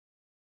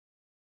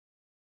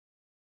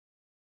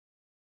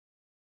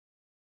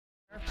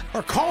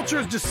Our culture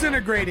is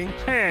disintegrating.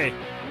 Hey,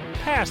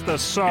 pass the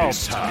salt.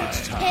 It's time.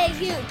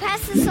 Hey, you,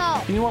 pass the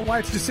salt. You know why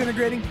it's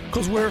disintegrating?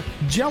 Because we're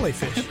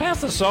jellyfish. Pass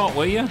the salt,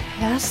 will you?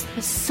 Pass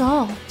the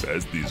salt.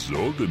 Pass the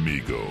salt,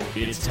 amigo.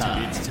 It's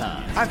time.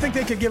 I think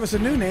they could give us a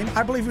new name.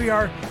 I believe we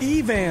are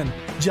Evan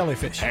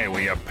Jellyfish. Hey,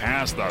 will you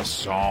pass the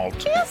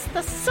salt? Pass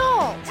the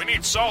salt. We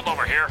need salt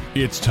over here.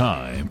 It's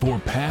time for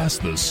Pass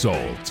the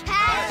Salt.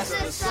 Pass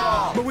the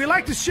salt. But we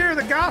like to share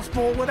the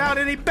gospel without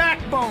any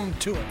backbone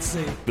to it,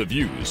 see? The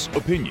views,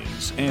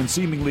 opinions, and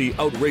seemingly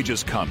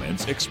outrageous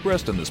comments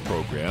expressed in this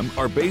program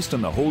are based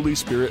on the Holy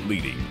Spirit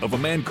leading of a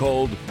man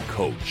called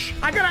Coach.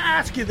 I gotta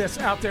ask you this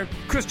out there,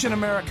 Christian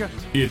America.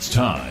 It's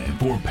time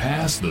for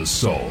Pass the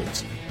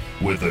Salt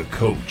with the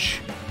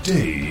Coach,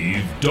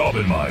 Dave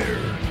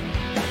Daubenmire.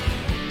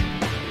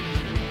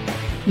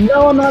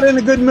 No, I'm not in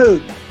a good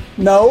mood.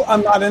 No,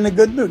 I'm not in a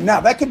good mood. Now,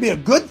 that could be a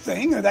good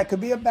thing or that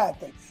could be a bad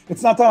thing.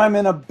 It's not that I'm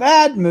in a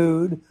bad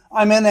mood.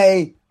 I'm in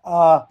a,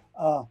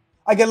 I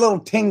get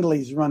little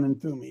tinglies running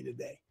through me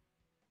today.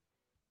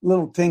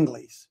 Little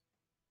tinglies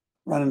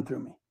running through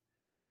me.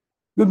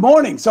 Good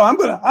morning. So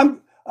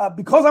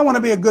because I want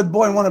to be a good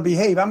boy and want to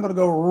behave, I'm going to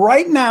go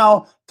right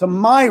now to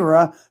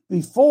Myra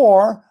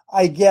before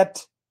I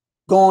get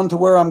going to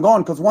where I'm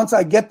going. Because once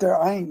I get there,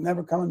 I ain't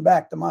never coming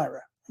back to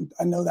Myra.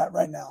 I know that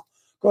right now.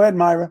 Go ahead,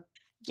 Myra.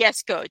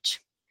 Yes, Coach.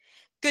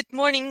 Good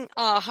morning,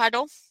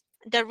 Huddle.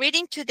 The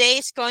reading today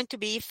is going to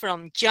be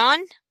from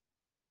John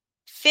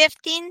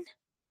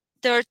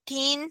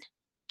 15:13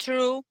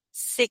 through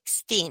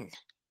 16.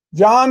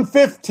 John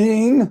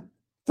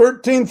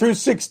 15:13 through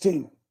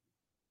 16.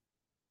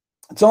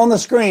 It's on the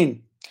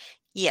screen.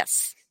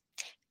 Yes.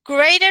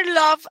 Greater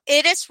love,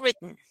 it is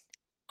written,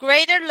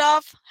 greater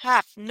love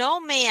hath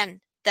no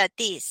man than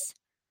this,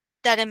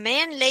 that a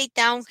man lay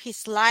down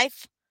his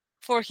life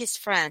for his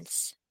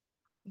friends.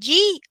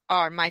 Ye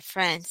are my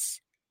friends,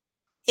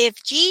 if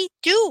ye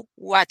do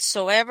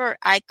whatsoever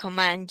I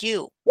command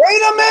you.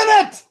 Wait a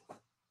minute!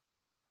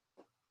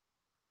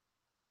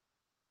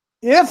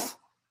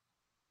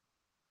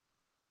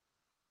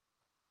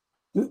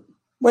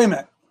 Wait a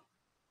minute.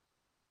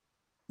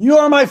 You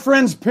are my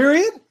friends,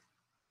 period?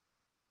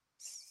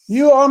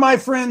 You are my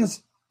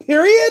friends,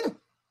 period?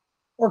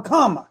 Or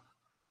comma?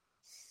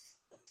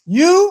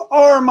 You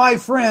are my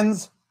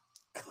friends,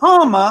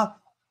 comma,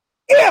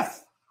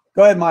 if.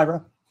 Go ahead,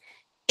 Myra.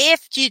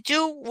 If you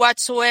do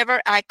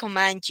whatsoever I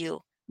command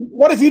you.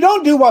 What if you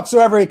don't do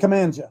whatsoever he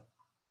commands you?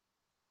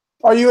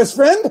 Are you his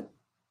friend?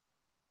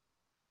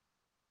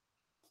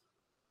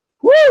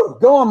 Woo!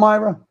 Go on,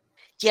 Myra.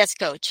 Yes,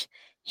 Coach.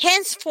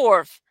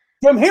 Henceforth,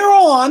 From here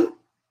on,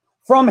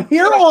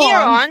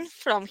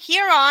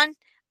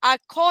 I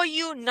call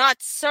you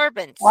not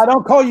servants. I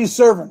don't call you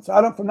servants.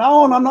 From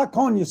now on, I'm not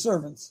calling you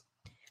servants.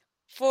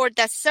 For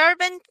the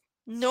servant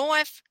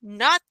knoweth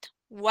not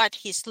what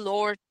his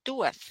Lord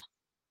doeth.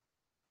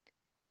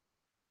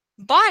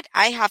 But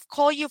I have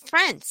called you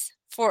friends,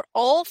 for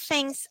all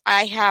things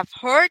I have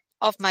heard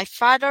of my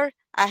Father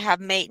I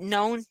have made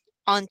known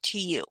unto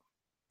you.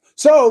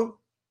 So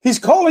he's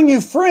calling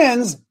you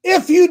friends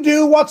if you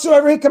do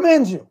whatsoever he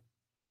commands you.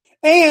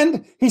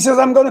 And he says,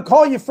 I'm going to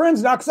call you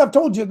friends now because I've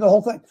told you the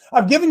whole thing.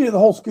 I've given you the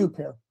whole scoop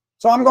here.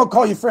 So I'm going to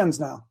call you friends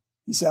now,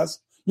 he says.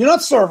 You're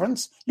not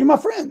servants. You're my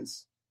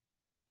friends.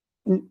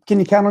 Can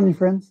you count on your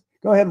friends?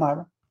 Go ahead,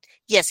 Myra.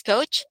 Yes,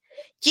 Coach.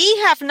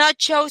 Ye have not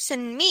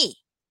chosen me,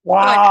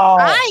 Wow.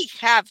 but I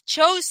have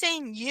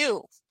chosen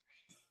you.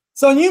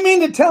 So you mean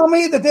to tell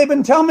me that they've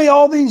been telling me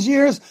all these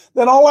years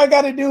that all I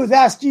got to do is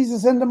ask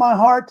Jesus into my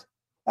heart?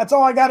 That's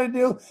all I got to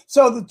do.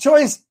 So the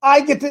choice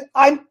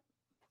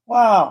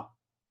wow.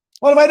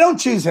 What if I don't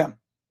choose him?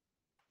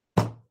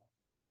 Go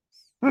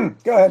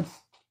ahead.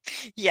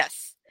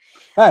 Yes.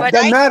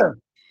 Doesn't matter.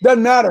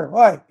 Doesn't matter.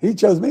 Why? He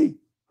chose me.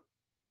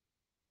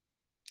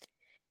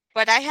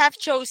 But I have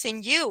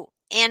chosen you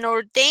and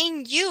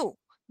ordained you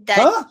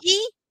that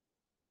ye.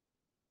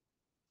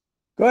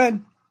 Go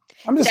ahead.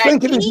 I'm just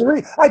thinking as you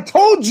read. I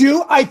told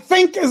you I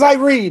think as I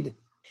read.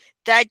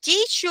 That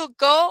ye should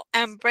go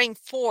and bring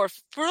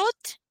forth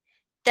fruit,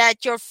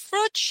 that your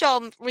fruit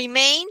shall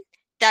remain,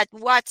 that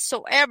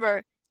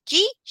whatsoever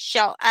ye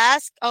shall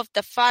ask of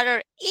the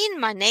Father in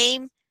my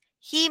name,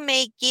 he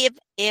may give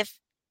if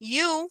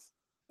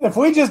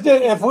we just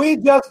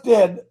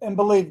did and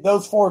believed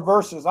those 4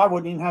 verses, I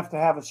wouldn't even have to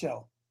have a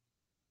show.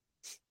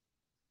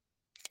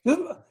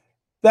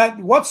 That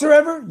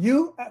whatsoever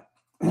you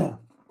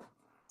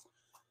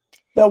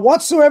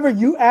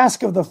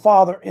ask of the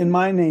Father in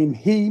my name,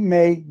 he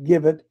may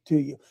give it to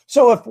you.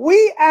 So if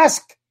we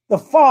ask the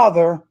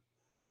Father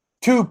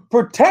to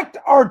protect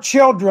our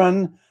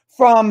children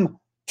from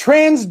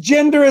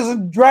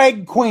transgenderism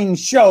drag queen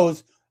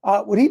shows,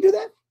 would he do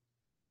that?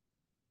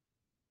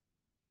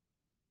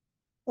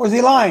 Or is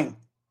he lying?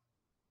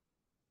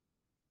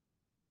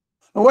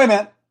 No, wait a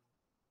minute.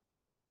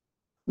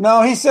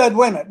 No, he said,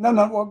 wait a minute.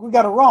 No, we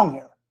got it wrong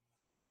here.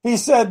 He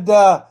said,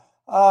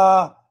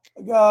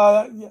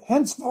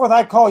 henceforth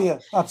I call you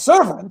not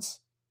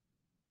servants,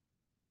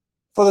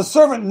 for the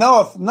servant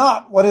knoweth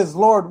not what his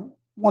Lord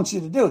wants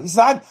you to do. He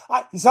said,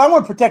 I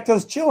want to protect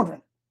those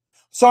children.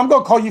 So I'm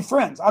going to call you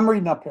friends. I'm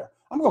reading up here.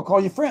 I'm going to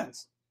call you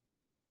friends.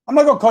 I'm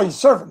not going to call you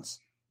servants.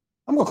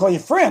 I'm going to call you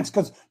friends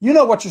because you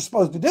know what you're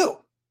supposed to do.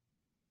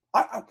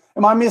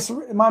 Am I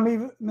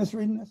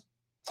misreading this?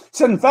 He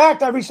said, in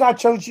fact, I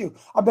chose you.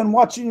 I've been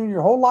watching you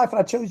your whole life, and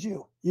I chose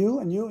you. You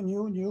and you and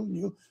you and you and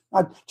you.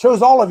 I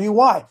chose all of you.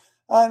 Why?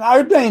 And I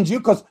ordained you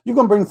because you're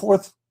going to bring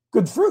forth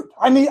good fruit.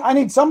 I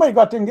need somebody to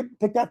go out there and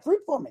pick that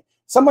fruit for me.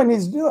 Somebody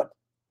needs to do it.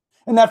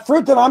 And that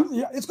fruit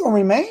it's going to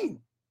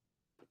remain.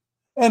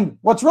 And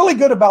what's really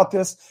good about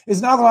this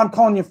is now that I'm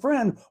calling you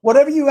friend,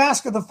 whatever you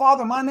ask of the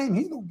Father in my name,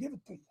 he's going to give it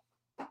to you.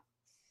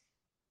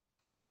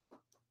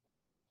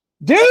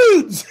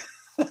 Dudes!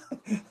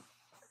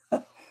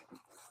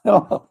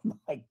 Oh,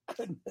 my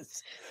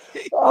goodness.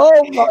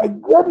 Oh, my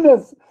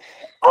goodness.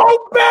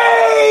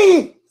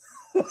 Obey!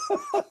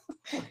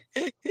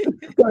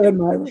 Go ahead,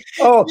 Myra.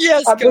 Oh,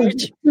 Yes,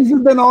 Coach. This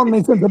has been on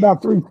me since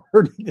about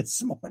 3:30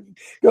 this morning.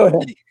 Go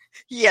ahead.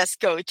 Yes,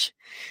 Coach.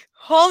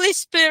 Holy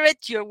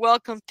Spirit, you're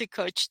welcome to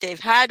Coach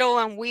Dave Haddle,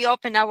 and we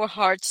open our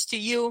hearts to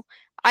you.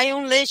 I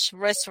unleash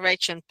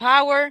resurrection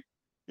power,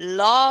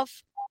 love,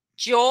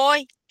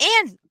 joy,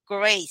 and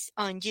grace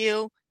on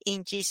you.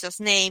 In Jesus'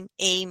 name,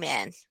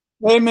 amen.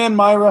 Amen,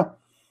 Myra.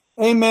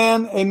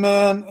 Amen,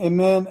 amen,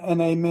 amen,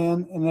 and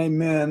amen, and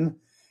amen.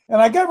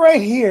 And I got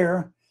right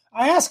here,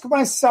 I ask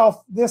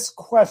myself this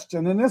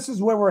question, and this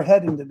is where we're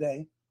heading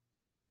today.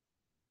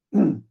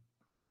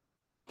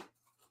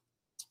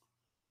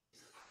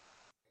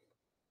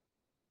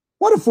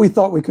 What if we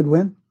thought we could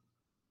win?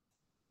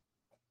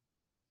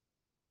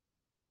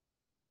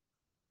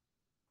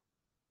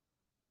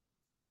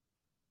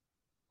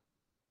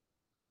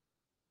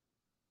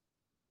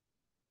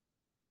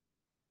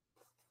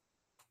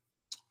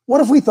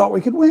 What if we thought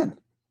we could win?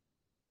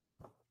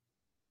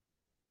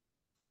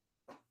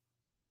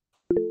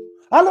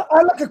 I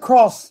look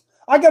across,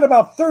 I got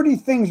about 30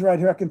 things right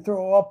here I can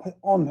throw up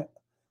on it.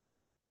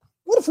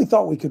 What if we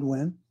thought we could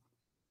win?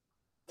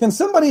 Can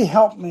somebody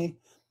help me?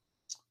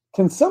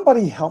 Can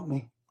somebody help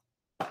me?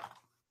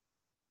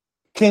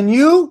 Can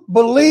you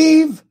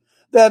believe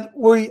that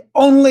we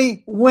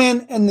only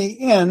win in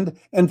the end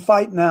and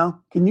fight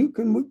now? Can you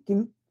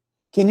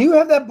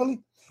have that belief?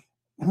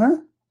 Huh?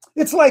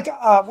 It's like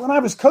when I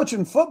was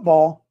coaching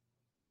football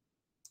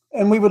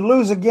and we would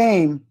lose a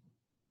game,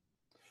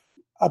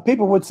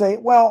 people would say,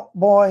 well,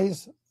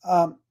 boys,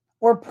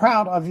 we're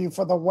proud of you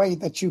for the way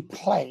that you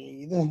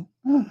played.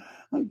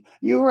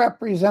 You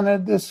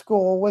represented this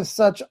school with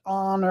such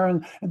honor,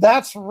 and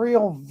that's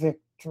real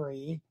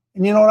victory.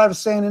 And you know what I was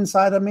saying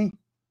inside of me?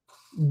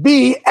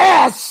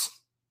 BS!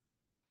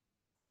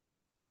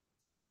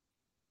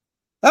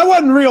 That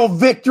wasn't real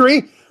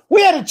victory.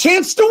 We had a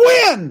chance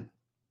to win.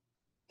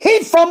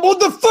 He fumbled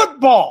the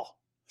football.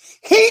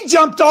 He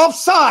jumped off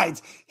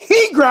sides.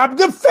 He grabbed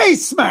the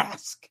face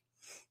mask.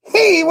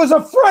 He was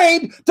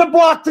afraid to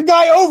block the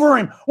guy over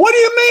him. What do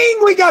you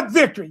mean we got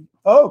victory?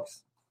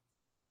 Folks,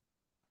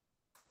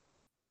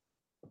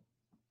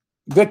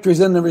 victory's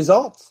in the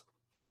results.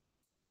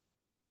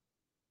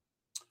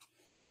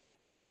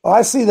 Oh,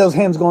 I see those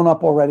hands going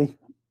up already.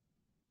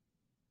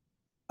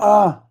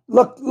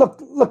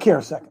 Look here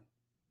a second.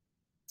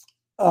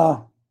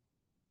 I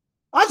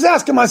was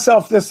asking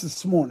myself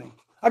this morning.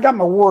 I got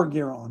my war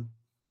gear on.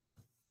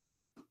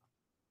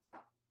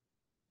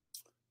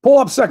 Pull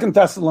up 2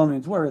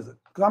 Thessalonians. Where is it?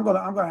 Because I'm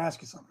gonna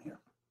ask you something here.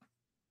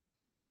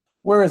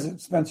 Where is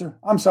it, Spencer?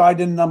 I'm sorry, I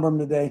didn't number them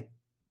today.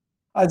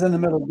 I was in the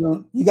middle of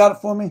doing. You got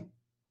it for me?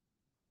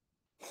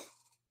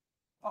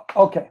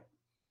 Okay.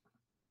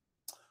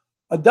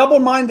 A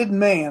double-minded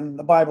man,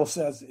 the Bible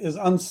says, is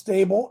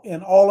unstable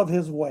in all of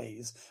his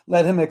ways.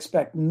 Let him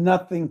expect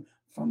nothing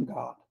from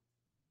God.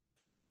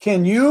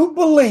 Can you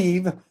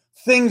believe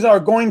things are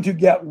going to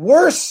get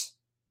worse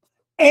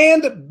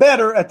and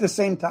better at the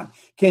same time?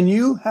 Can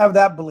you have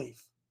that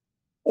belief?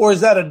 Or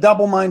is that a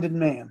double-minded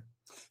man?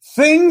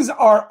 Things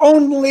are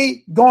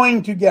only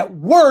going to get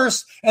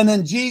worse, and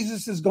then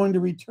Jesus is going to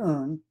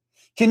return.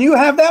 Can you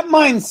have that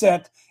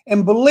mindset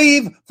and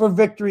believe for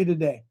victory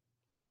today?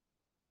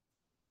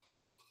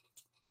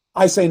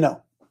 I say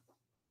no.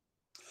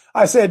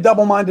 I say a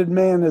double-minded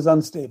man is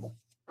unstable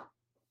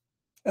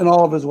in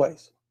all of his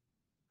ways.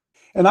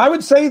 And I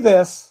would say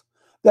this,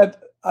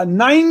 that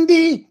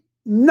 99%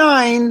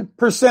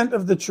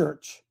 of the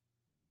church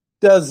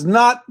does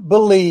not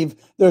believe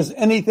there's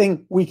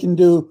anything we can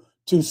do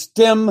to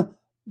stem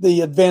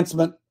the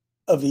advancement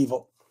of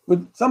evil.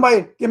 Would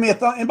somebody give me a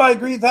thought? Anybody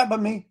agree with that but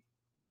me?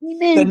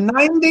 Amen. The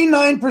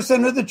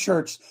 99% of the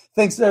church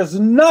thinks there's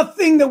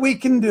nothing that we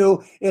can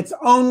do. It's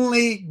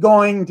only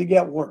going to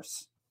get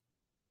worse.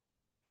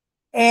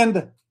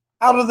 And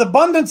out of the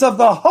abundance of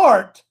the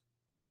heart,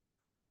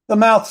 the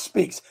mouth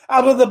speaks.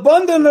 Out of the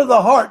abundance of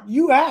the heart,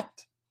 you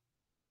act.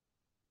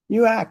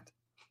 You act.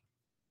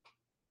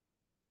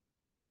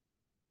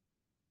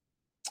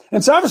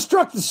 And so I was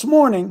struck this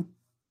morning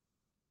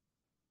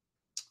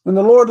when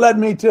the Lord led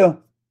me to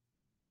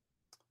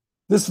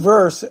this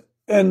verse,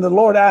 and the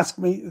Lord asked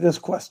me this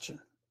question.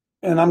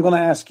 And I'm going to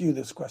ask you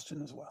this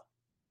question as well.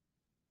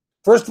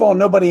 First of all,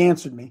 nobody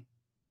answered me.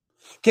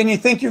 Can you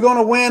think you're going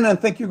to win and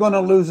think you're going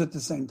to lose at the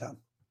same time?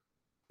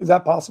 Is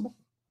that possible?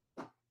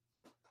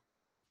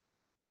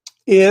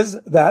 Is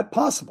that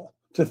possible?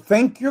 To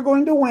think you're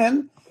going to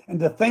win and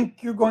to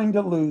think you're going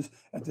to lose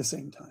at the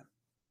same time.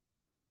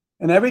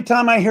 And every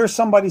time I hear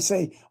somebody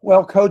say,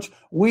 well, coach,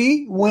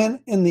 we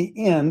win in the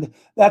end,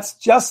 that's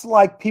just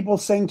like people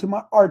saying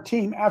to our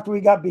team after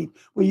we got beat,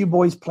 well, you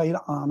boys played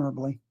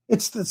honorably.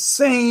 It's the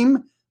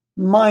same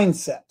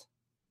mindset.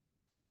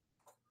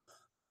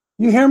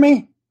 You hear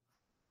me?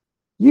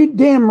 You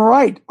damn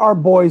right our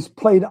boys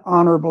played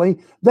honorably.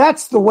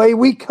 That's the way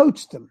we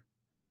coached them.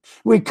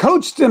 We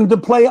coached them to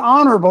play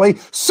honorably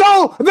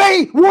so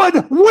they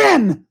would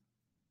win.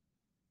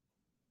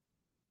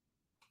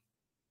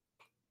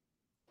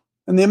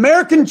 And the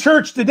American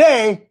church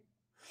today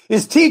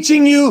is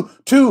coaching you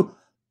to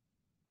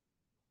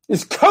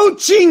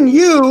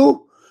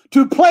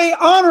play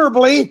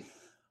honorably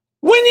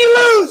when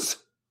you lose.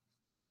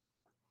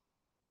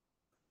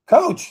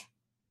 Coach,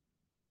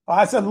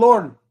 I said,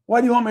 Lord,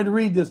 why do you want me to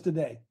read this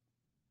today?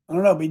 I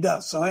don't know, but he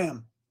does, so I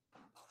am.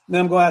 And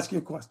then I'm going to ask you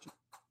a question.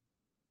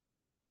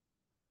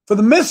 For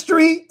the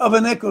mystery of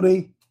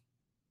iniquity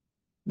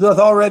doth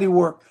already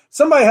work.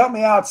 Somebody help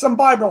me out. Some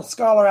Bible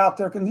scholar out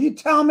there. Can you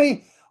tell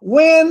me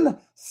when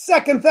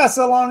 2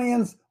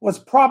 Thessalonians was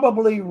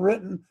probably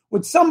written?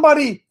 Would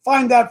somebody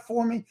find that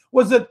for me?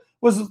 Was 2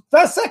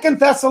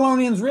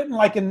 Thessalonians written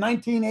like in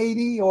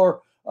 1980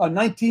 or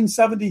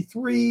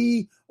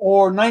 1973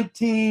 or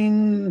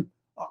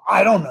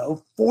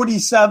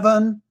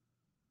 47?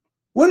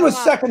 When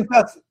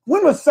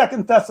was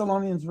 2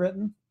 Thessalonians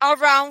written?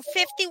 Around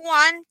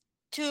 51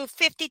 to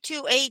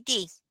 52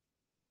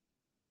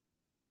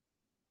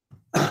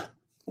 AD.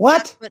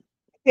 What?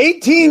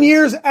 18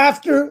 years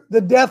after the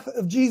death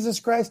of Jesus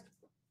Christ?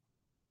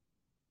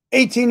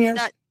 18 years?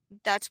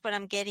 That's what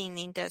I'm getting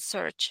in the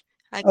search.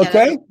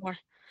 Okay.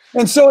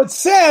 And so it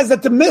says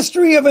that the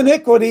mystery of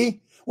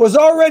iniquity was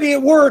already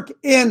at work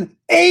in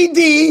AD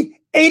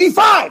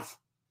 85.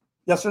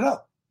 Yes or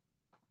no?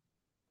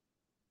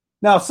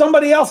 Now,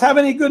 somebody else have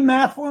any good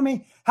math for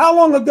me? How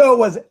long ago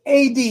was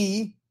AD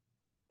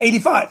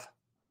 85?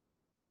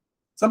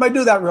 Somebody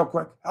do that real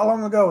quick. How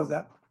long ago was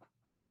that?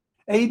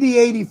 AD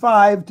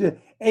 85 to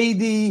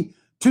AD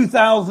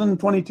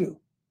 2022.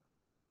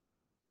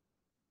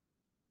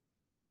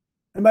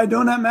 Anybody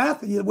doing that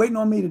math? Or are you waiting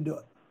on me to do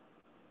it?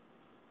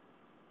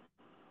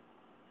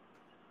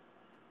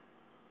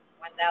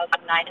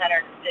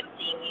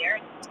 1,915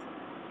 years.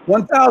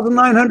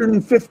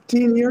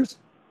 1,915 years?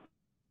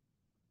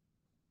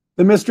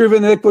 The mystery of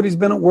iniquity's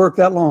been at work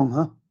that long,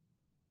 huh?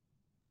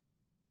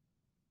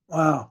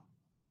 Wow.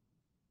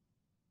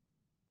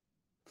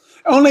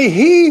 Only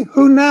he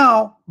who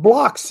now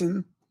blocks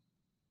him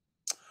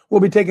will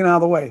be taken out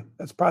of the way.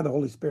 That's probably the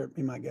Holy Spirit,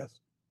 be my guess.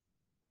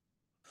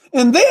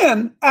 And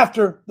then,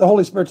 after the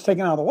Holy Spirit's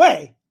taken out of the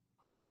way,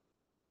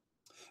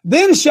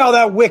 then shall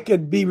that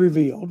wicked be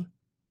revealed,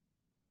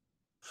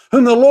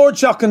 whom the Lord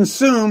shall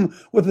consume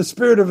with the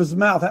spirit of his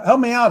mouth. Help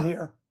me out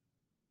here.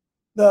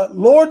 The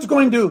Lord's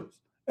going to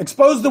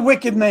expose the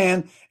wicked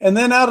man, and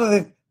then out of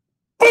the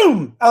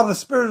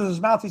spirit of his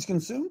mouth, he's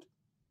consumed.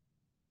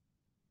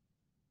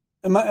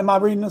 Am I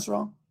reading this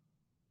wrong?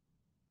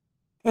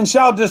 And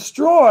shall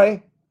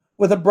destroy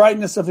with the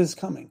brightness of his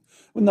coming.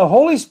 When the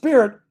Holy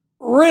Spirit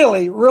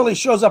really, really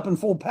shows up in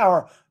full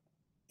power,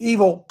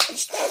 evil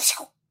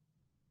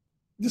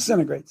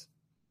disintegrates.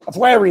 That's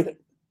why I read it.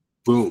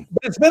 Boom.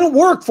 But it's been at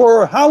work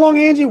for how long,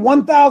 Angie?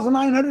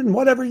 1,900 and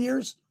whatever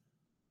years?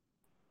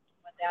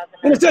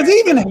 1,900. And it says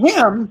even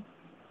him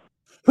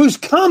whose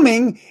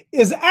coming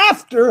is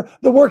after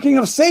the working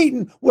of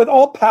Satan with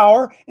all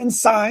power and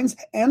signs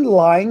and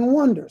lying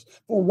wonders.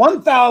 For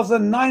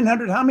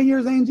 1,900, how many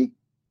years, Angie?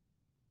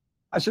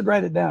 I should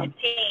write it down.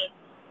 15.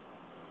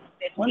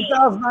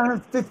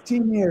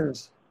 1,915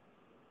 years.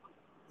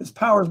 His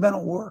power has been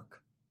at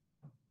work.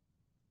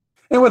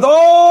 And with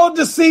all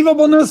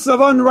deceivableness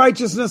of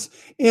unrighteousness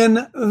in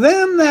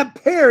them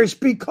that perish,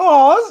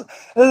 because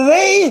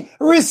they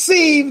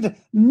received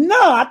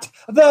not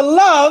the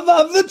love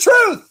of the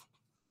truth,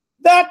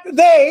 that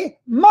they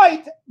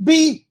might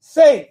be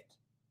saved.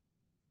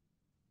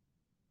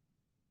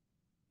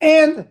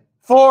 And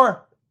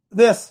for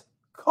this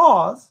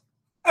cause,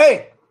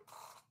 hey,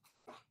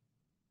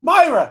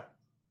 Myra,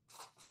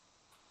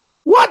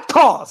 what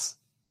cause?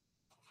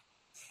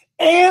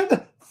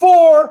 And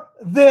for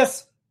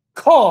this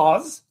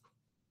cause,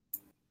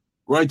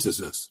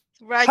 righteousness.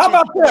 How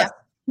about this? Yeah.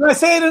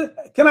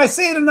 Can I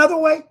say it another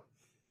way?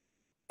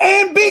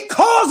 And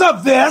because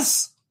of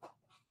this,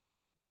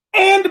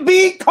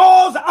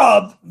 because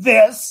of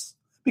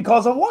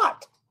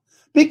what?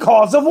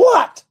 Because of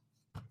what?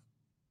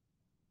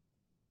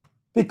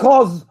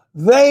 Because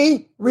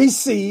they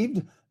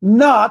received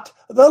not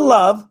the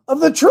love of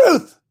the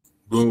truth.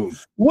 Boom.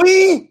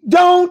 We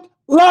don't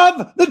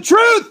love the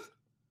truth.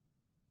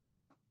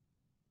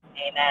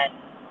 Amen.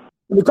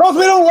 And because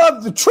we don't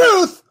love the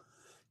truth,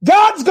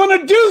 God's going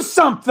to do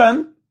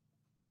something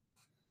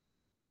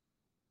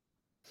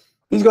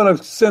He's going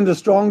to send a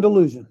strong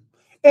delusion.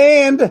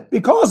 And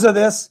because of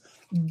this,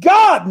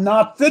 God,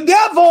 not the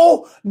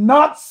devil,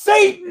 not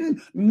Satan,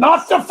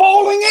 not the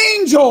falling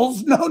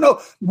angels.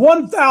 No.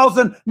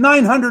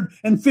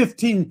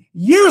 1,915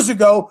 years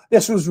ago,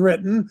 this was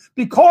written.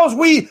 Because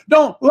we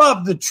don't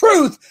love the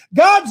truth,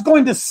 God's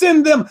going to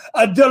send them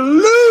a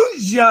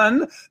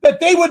delusion that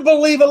they would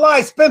believe a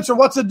lie. Spencer,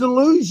 what's a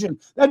delusion?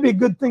 That'd be a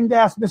good thing to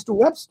ask Mr.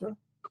 Webster.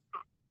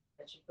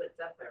 That she puts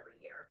up every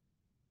year.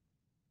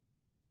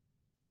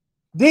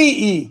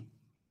 D.E.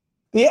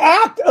 The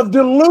act of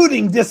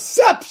deluding,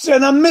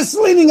 deception, a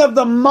misleading of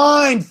the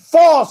mind,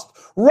 false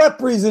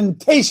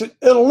representation,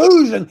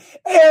 illusion,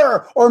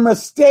 error, or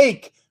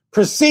mistake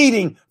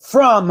proceeding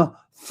from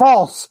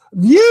false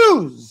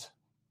views.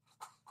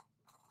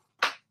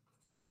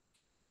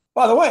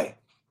 By the way,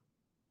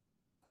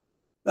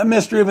 the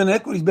mystery of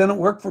iniquity has been at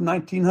work for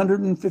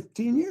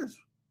 1,915 years.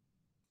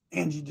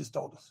 Angie just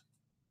told us.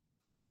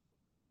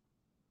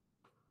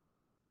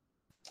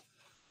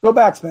 Go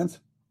back, Spence.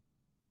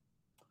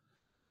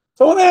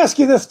 So I want to ask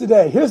you this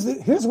today. Here's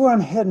where I'm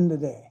heading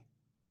today.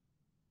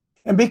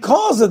 And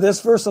because of this,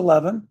 verse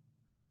 11,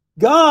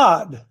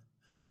 God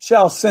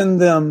shall send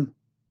them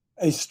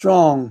a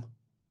strong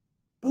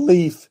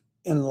belief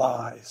in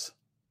lies.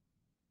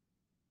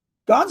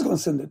 God's going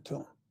to send it to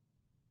them.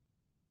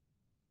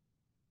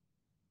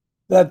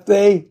 That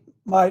they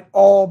might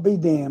all be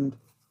damned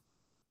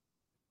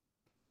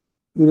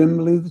who didn't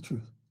believe the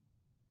truth.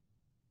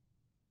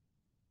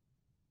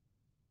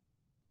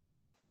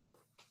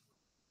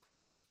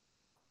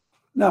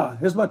 Now,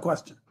 here's my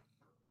question.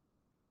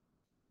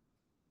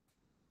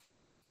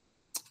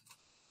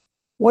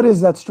 What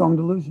is that strong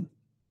delusion?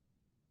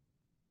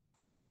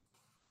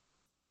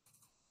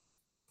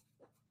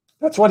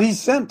 That's what he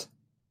sent.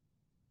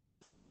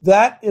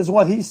 That is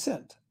what he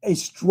sent. A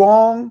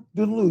strong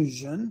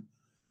delusion.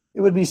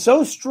 It would be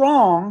so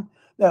strong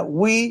that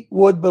we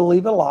would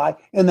believe a lie,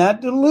 and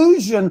that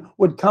delusion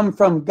would come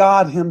from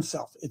God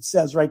himself. It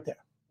says right there.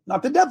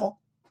 Not the devil.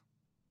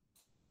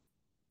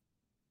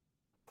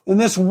 In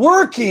this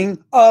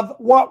working of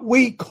what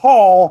we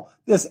call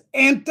this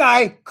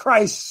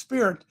Antichrist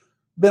spirit,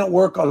 been at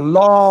work a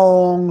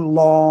long,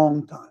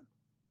 long time.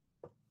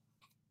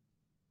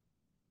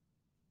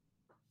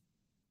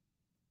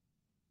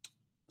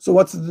 So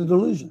what's the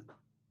delusion?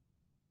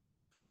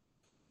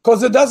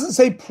 Because it doesn't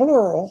say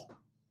plural.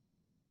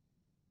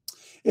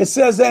 It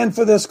says, and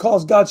for this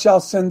cause God shall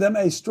send them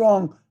a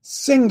strong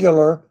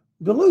singular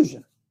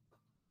delusion.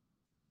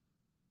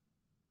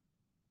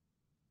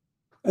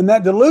 And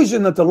that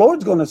delusion that the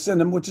Lord's going to send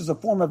them, which is a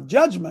form of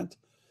judgment,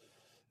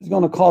 is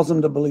going to cause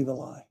them to believe a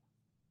lie.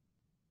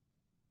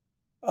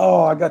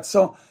 Oh, I'm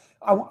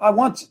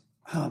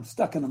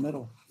stuck in the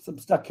middle. I'm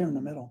stuck here in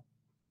the middle.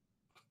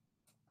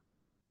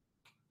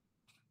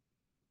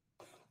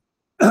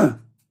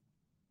 Can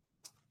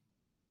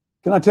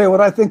I tell you what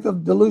I think the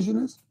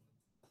delusion is?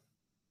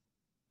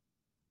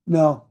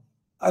 No,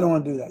 I don't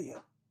want to do that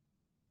yet.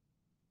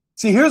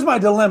 See, here's my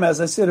dilemma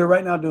as I sit here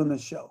right now doing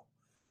this show.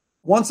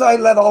 Once I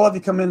let all of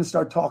you come in and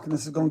start talking,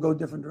 this is going to go a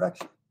different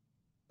direction.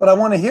 But I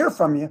want to hear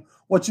from you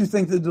what you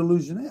think the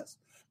delusion is.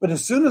 But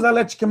as soon as I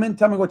let you come in,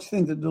 tell me what you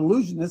think the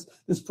delusion is,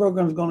 this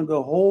program is going to go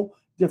a whole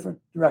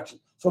different direction.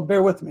 So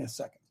bear with me a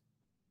second.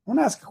 I want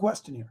to ask a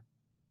question here.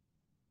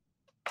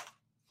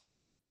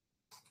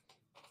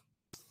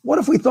 What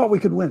if we thought we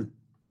could win?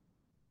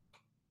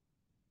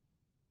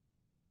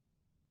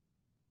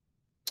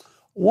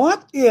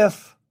 What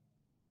if...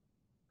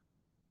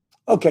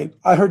 Okay,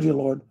 I heard you,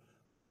 Lord.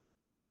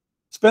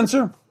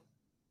 Spencer, I'm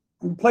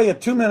going to play a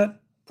 2-minute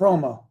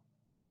promo.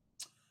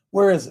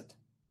 Where is it?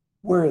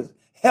 Where is it?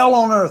 Hell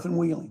on Earth in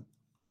Wheeling.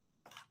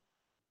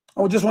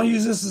 I just want to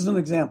use this as an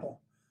example.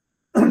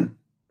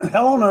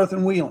 Hell on Earth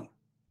in Wheeling.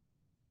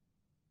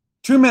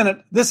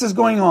 2-minute. This is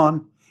going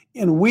on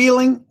in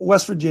Wheeling,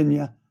 West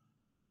Virginia,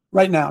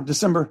 right now,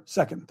 December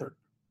 2nd and 3rd.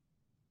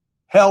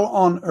 Hell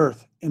on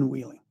Earth in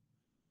Wheeling.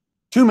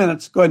 2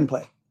 minutes. Go ahead and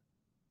play.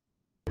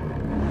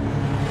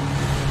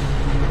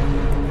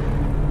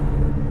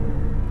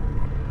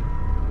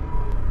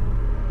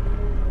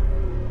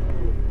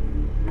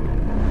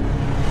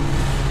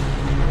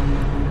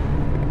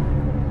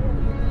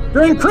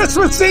 During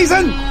Christmas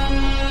season.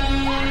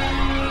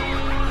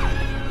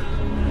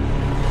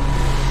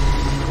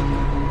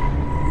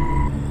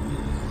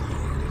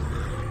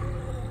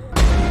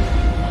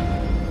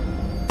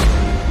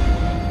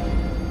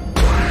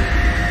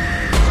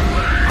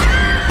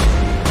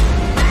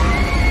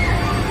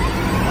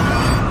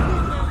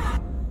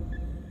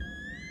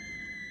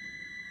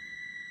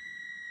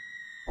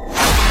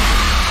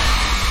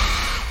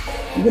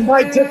 You can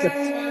buy tickets.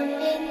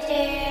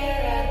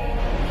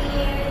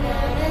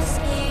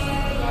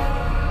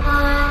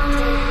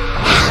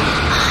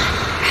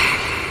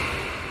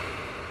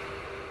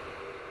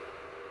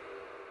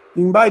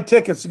 You can buy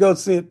tickets to go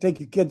see it, take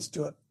your kids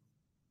to it.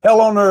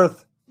 Hell on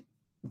Earth,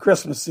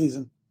 Christmas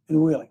season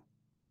in Wheeling.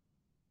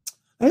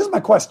 Now, here's my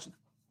question.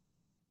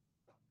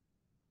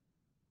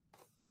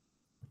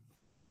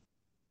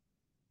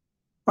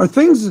 Are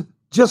things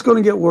just going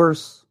to get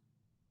worse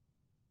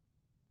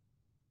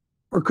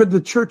Or could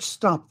the church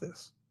stop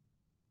this?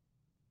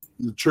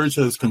 The church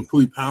has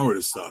complete power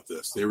to stop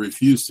this. They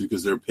refuse to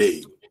because they're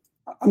paid.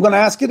 I'm going to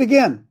ask it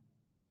again.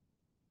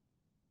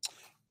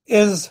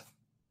 Is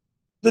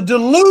the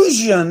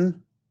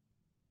delusion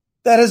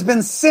that has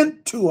been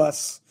sent to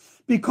us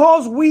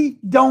because we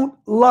don't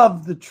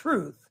love the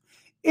truth,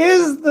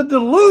 is the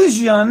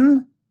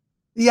delusion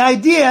the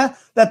idea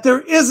that there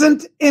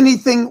isn't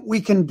anything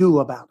we can do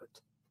about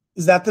it?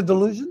 Is that the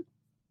delusion?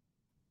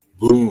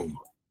 Boom.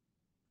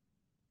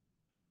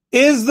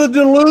 Is the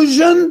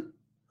delusion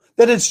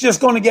that it's just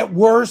going to get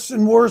worse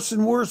and worse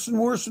and worse and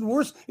worse and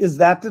worse? Is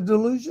that the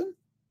delusion?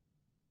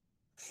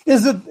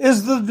 Is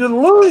the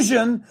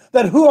delusion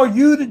that who are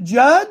you to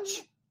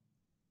judge?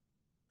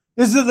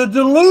 Is it the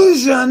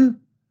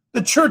delusion,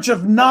 the church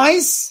of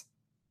nice?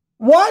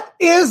 What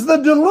is the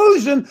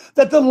delusion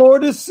that the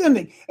Lord is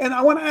sending? And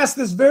I want to ask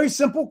this very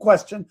simple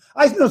question.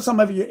 I know some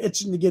of you are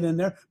itching to get in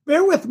there.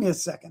 Bear with me a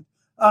second.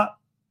 Oh,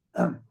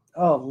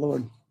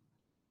 Lord.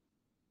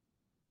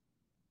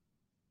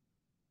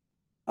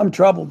 I'm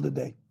troubled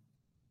today.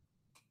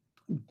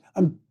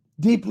 I'm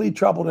deeply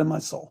troubled in my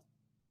soul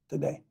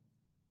today.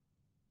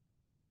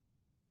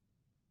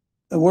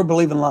 And we're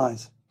believing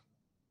lies.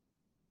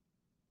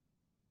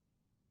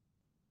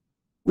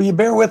 Will you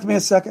bear with me a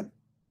second?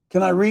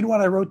 Can I read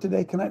what I wrote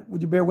today?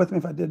 Would you bear with me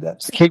if I did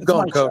that? Keep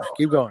going, Coach.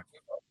 Keep going.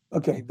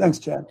 Okay, thanks,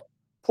 Chad.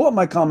 Pull up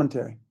my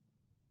commentary.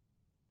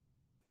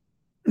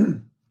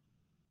 And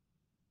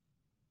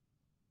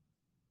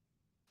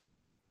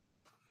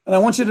I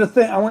want you to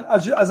think,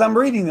 as I'm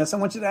reading this, I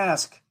want you to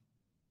ask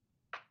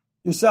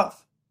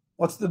yourself,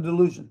 what's the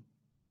delusion?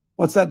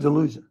 What's that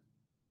delusion?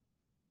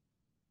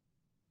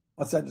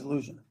 What's that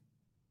delusion?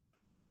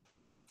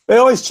 They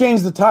always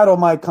change the title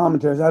of my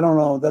commentaries. I don't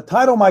know. The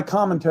title of my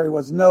commentary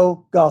was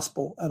No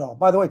Gospel at All.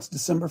 By the way, it's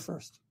December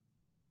 1st.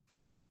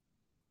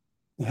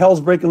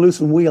 Hell's breaking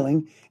loose and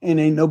wheeling, and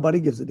ain't nobody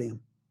gives a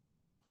damn.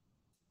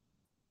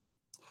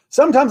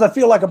 Sometimes I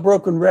feel like a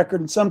broken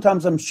record, and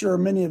sometimes I'm sure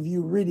many of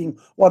you reading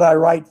what I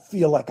write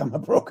feel like I'm a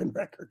broken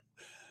record.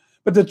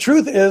 But the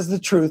truth is the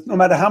truth, no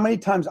matter how many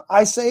times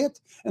I say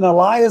it, and a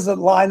lie is a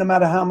lie no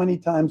matter how many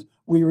times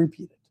we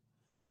repeat it.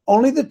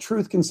 Only the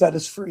truth can set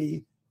us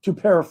free, to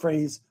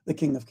paraphrase the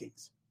King of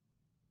Kings.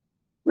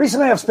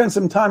 Recently, I've spent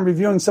some time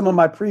reviewing some of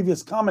my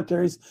previous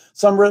commentaries,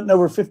 some written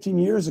over 15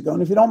 years ago.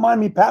 And if you don't mind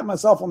me patting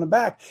myself on the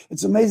back,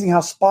 it's amazing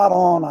how spot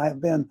on I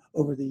have been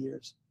over the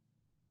years.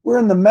 We're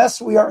in the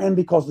mess we are in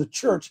because the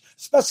church,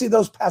 especially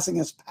those passing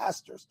as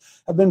pastors,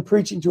 have been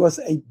preaching to us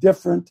a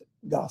different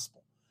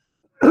gospel.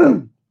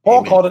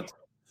 Paul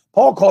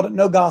called it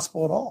no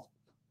gospel at all,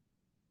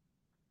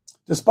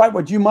 despite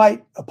what you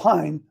might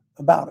opine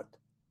about it.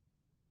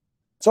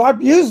 So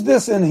I've used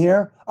this in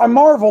here. I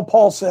marvel,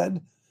 Paul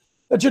said,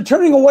 that you're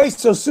turning away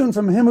so soon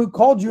from him who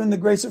called you in the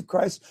grace of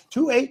Christ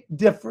to a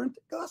different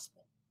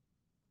gospel.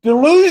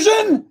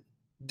 Delusion,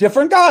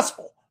 different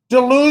gospel.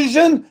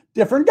 Delusion,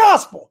 different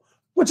gospel,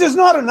 which is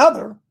not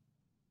another.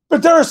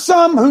 But there are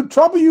some who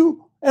trouble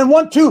you and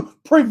want to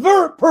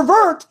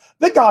pervert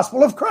the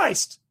gospel of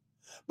Christ.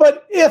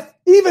 But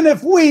even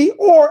if we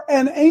or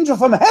an angel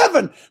from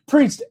heaven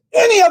preached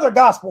any other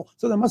gospel,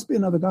 so there must be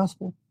another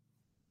gospel,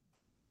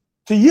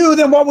 to you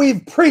than what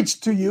we've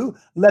preached to you,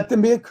 let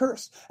them be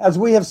accursed. As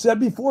we have said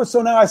before,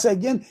 so now I say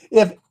again,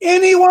 if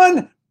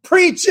anyone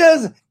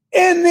preaches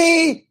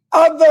any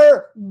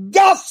other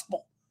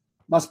gospel,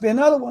 must be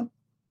another one.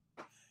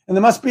 And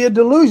there must be a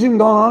delusion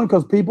going on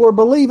because people are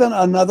believing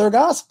another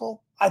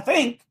gospel, I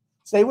think.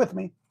 Stay with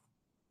me.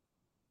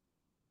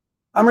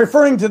 I'm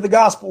referring to the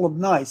gospel of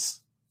nice.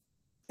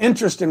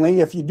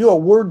 Interestingly, if you do a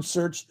word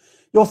search,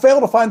 you'll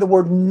fail to find the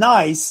word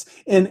nice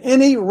in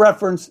any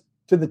reference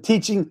to the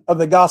teaching of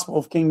the gospel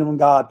of kingdom of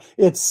God.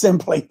 It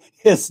simply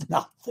is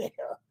not there.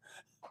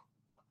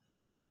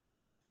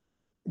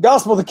 The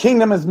gospel of the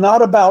kingdom is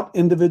not about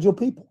individual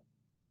people.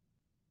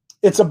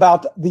 It's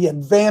about the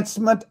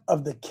advancement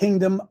of the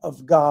kingdom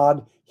of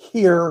God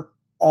here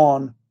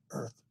on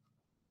earth.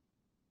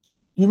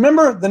 You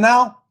remember the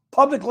now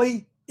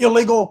publicly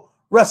illegal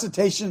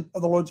recitation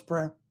of the Lord's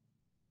Prayer?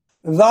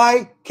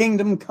 Thy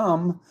kingdom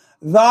come,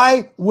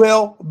 thy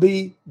will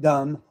be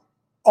done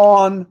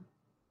on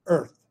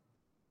earth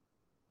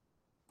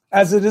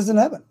as it is in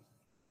heaven.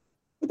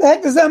 What the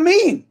heck does that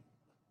mean?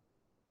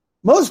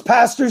 Most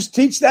pastors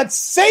teach that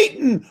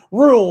Satan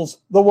rules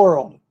the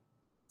world.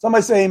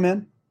 Somebody say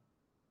amen.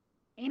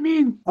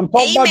 Amen. I'm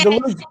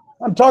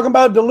talking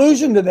about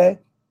delusion today.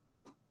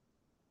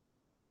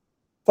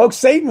 Folks,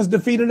 Satan was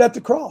defeated at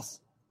the cross.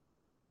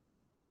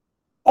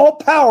 All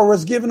power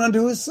was given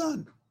unto his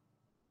son.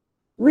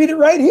 Read it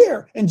right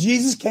here. And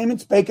Jesus came and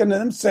spake unto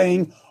them,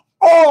 saying,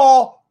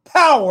 all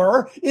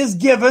power is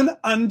given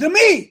unto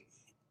me,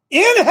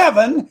 in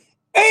heaven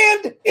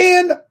and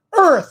in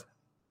earth.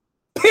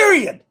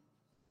 Period.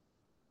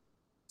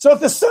 So if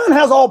the Son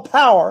has all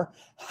power,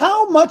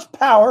 how much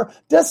power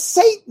does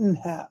Satan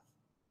have?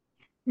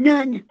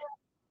 None.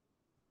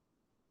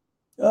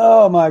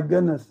 Oh my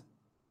goodness.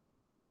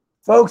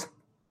 Folks,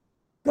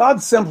 God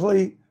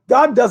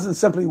doesn't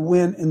simply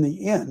win in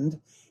the end.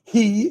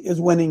 he is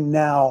winning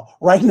now,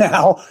 right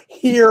now,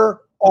 here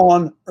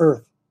on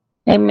earth.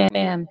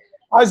 Amen.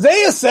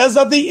 Isaiah says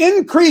of the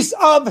increase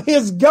of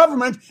his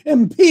government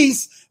and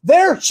peace,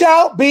 there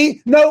shall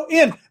be no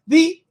end.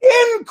 The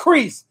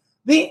increase,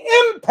 the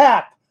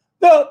impact,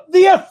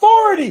 the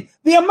authority,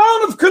 the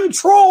amount of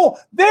control,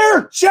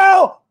 there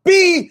shall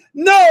be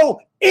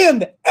no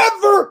end,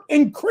 ever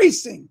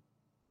increasing.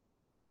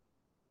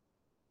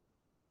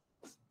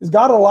 Is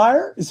God a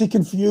liar? Is he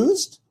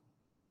confused?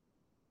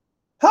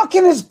 How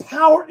can his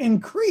power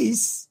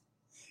increase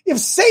if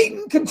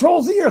Satan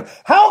controls the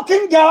earth? How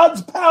can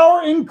God's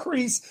power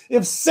increase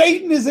if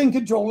Satan is in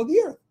control of the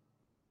earth?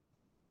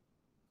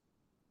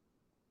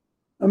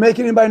 Am I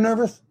making anybody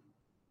nervous?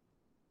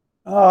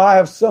 Oh, I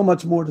have so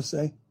much more to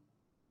say.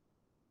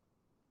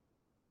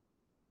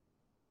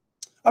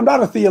 I'm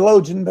not a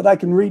theologian, but I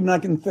can read and I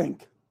can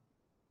think.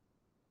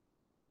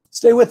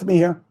 Stay with me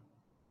here.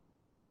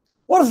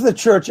 What does the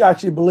church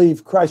actually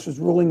believe Christ was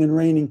ruling and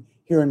reigning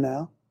here and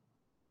now?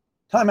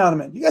 Time out a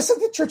minute. You guys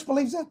think the church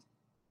believes that?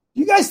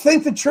 You guys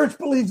think the church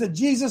believes that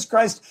Jesus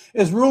Christ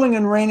is ruling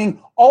and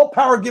reigning, all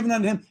power given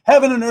unto him,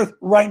 heaven and earth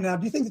right now?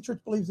 Do you think the church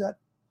believes that?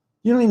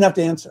 You don't even have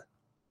to answer.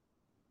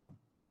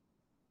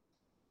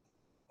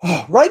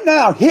 Right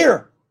now,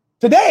 here,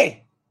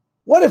 today,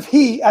 what if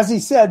he, as he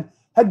said,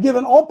 had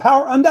given all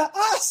power unto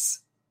us?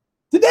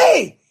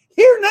 Today,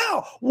 here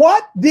now.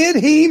 What did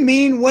he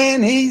mean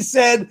when he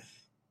said,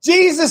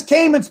 Jesus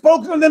came and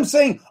spoke to them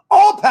saying,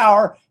 all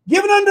power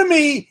given unto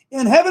me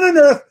in heaven and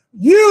earth,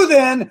 you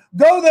then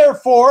go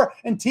therefore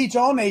and teach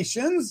all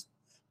nations,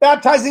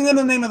 baptizing them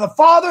in the name of the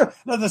Father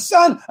and of the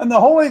Son and the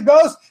Holy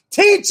Ghost,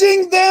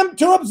 teaching them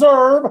to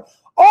observe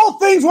all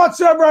things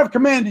whatsoever I've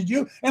commanded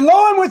you, and lo,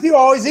 I'm with you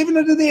always, even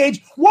unto the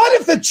age. What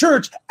if the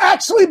church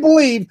actually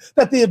believed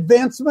that the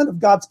advancement of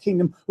God's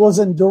kingdom was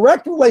in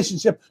direct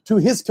relationship to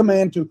his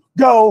command to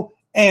go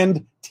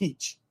and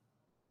teach?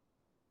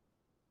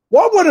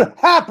 What would have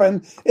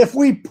happened if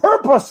we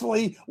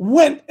purposely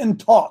went and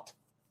taught?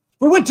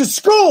 We went to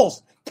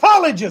schools,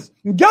 colleges,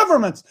 and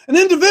governments, and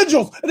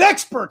individuals, and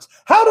experts.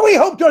 How do we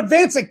hope to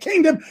advance a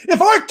kingdom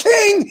if our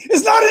king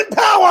is not in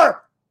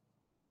power?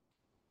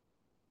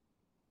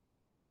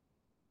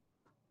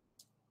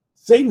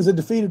 Satan's a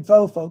defeated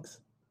foe, folks.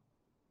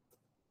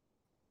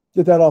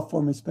 Get that off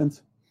for me,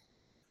 Spence.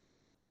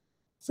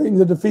 Satan's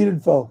a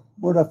defeated foe.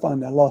 Where did I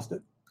find that? I lost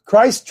it.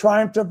 Christ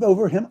triumphed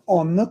over him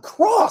on the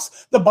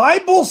cross. The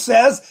Bible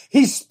says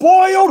he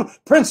spoiled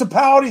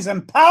principalities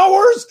and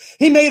powers.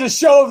 He made a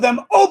show of them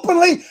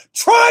openly,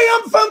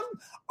 triumphant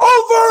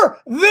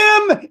over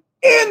them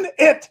in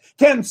it.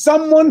 Can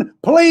someone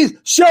please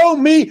show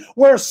me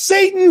where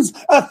Satan's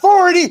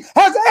authority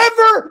has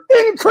ever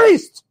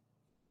increased?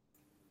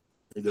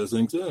 It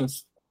doesn't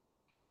exist.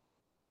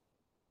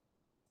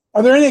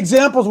 Are there any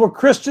examples where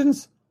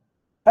Christians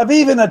have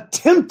even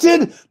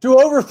attempted to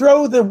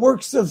overthrow the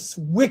works of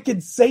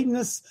wicked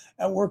Satanists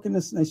at work in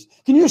this nation?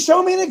 Can you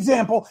show me an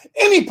example,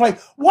 any place?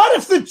 What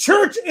if the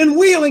church in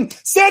Wheeling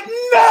said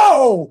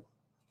no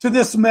to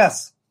this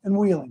mess in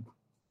Wheeling?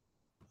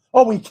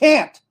 Oh, we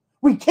can't.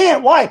 We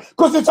can't. Why?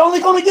 Because it's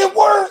only going to get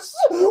worse.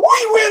 We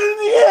win in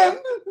the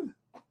end.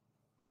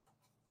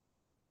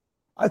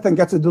 I think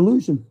that's a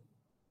delusion.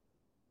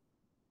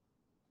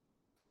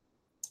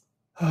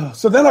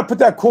 So then I put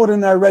that quote in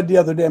there I read the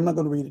other day. I'm not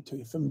going to read it to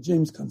you, from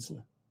James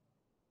Kunstler.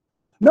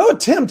 No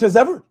attempt has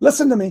ever,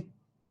 listen to me,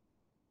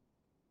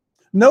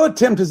 no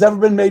attempt has ever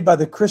been made by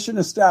the Christian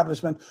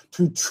establishment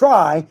to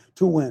try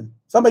to win.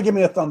 Somebody give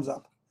me a thumbs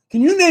up.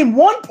 Can you name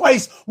one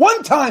place,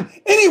 one time,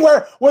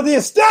 anywhere where the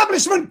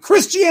establishment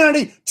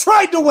Christianity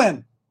tried to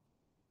win?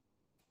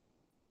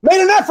 Made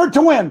an effort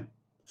to win.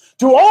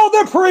 To all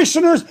their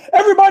parishioners,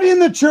 everybody in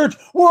the church,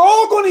 we're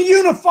all going to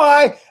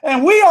unify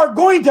and we are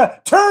going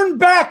to turn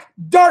back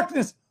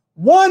darkness.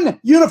 One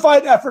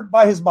unified effort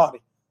by his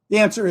body. The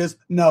answer is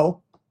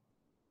no.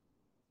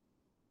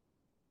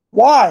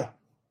 Why?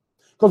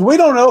 Because we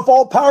don't know if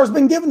all power has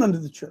been given unto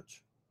the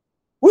church.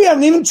 We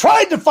haven't even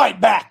tried to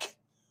fight back.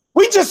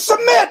 We just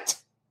submit.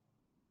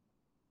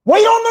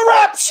 Wait on the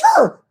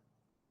rapture.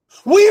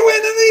 We win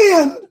in the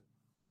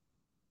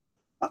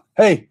end.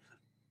 Hey,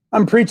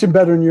 I'm preaching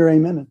better than you're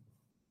amening.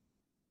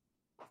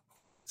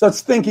 Such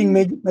thinking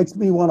makes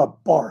me want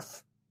to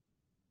barf.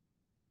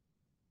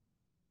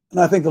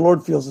 And I think the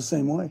Lord feels the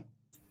same way.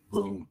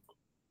 Boom.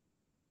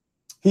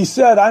 He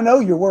said, I know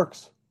your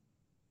works.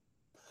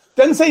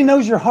 Doesn't say he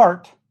knows your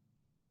heart.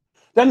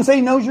 Doesn't say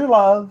he knows your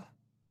love.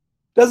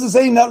 Doesn't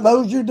say he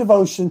knows your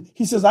devotion.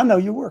 He says, I know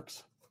your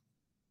works.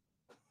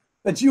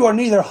 That you are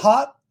neither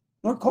hot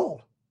nor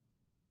cold.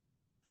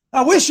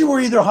 I wish you were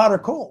either hot or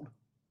cold.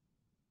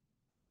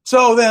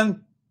 So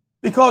then,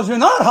 because you're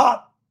not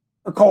hot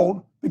or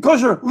cold,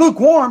 because you're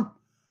lukewarm,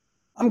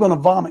 I'm going to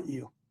vomit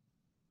you.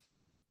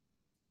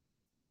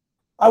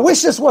 I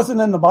wish this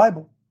wasn't in the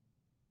Bible.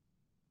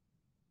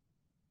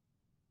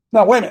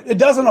 Now, wait a minute. It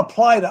doesn't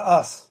apply to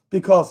us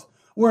because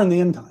we're in the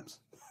end times.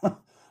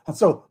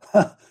 So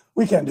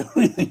we can't do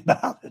anything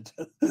about it.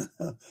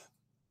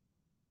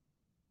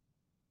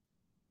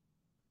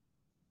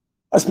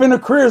 I spent a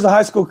career as a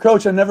high school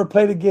coach. I never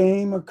played a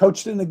game or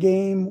coached in a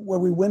game where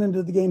we went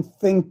into the game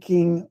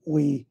thinking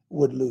we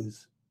would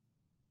lose.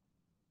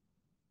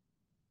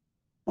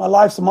 My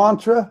life's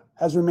mantra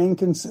has remained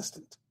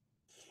consistent.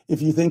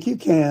 If you think you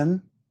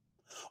can,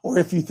 or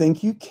if you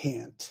think you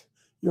can't,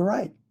 you're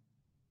right.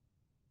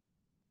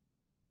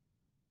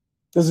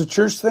 Does the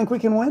church think we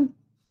can win?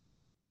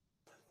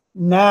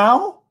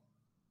 Now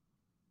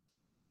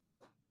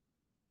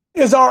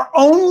is our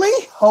only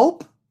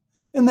hope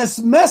in this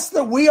mess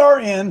that we are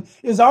in,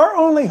 is our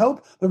only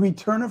hope the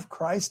return of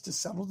Christ to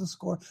settle the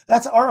score?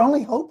 That's our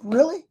only hope,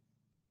 really?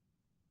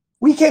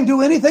 We can't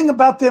do anything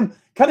about them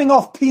cutting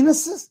off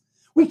penises.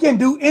 We can't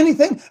do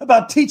anything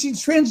about teaching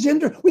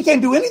transgender. We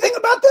can't do anything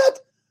about that.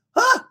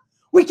 Huh?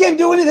 We can't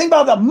do anything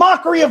about the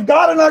mockery of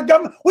God in our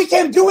government. We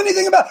can't do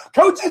anything about,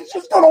 Coach, it's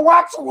just going to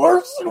wax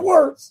worse and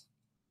worse.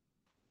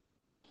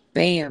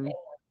 Bam.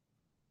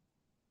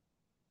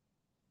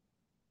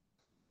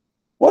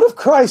 What if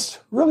Christ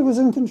really was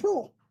in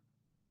control?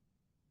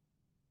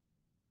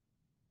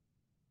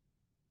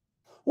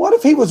 What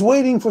if he was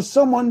waiting for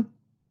someone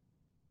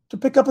to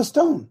pick up a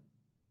stone,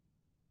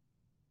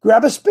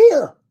 grab a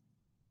spear,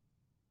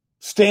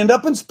 stand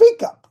up and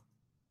speak up?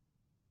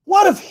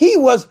 What if he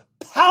was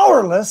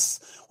powerless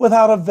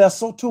without a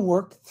vessel to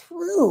work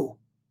through?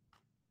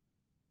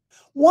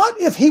 What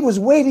if he was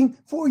waiting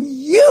for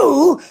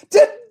you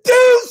to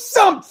do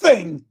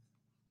something?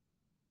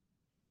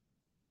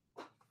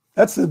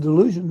 That's the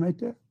delusion right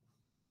there.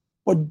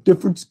 What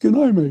difference can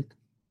I make?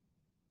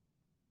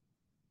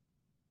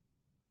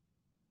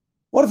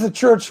 What if the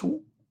church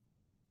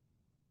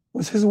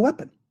was his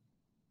weapon?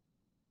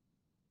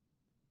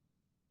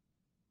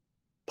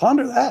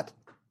 Ponder that.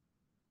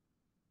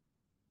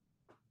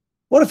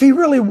 What if he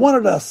really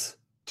wanted us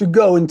to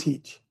go and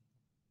teach?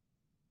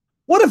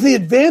 What if the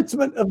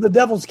advancement of the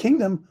devil's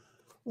kingdom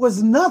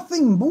was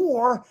nothing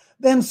more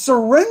than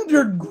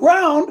surrendered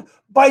ground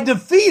by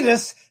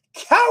defeatist,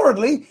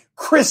 cowardly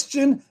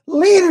Christian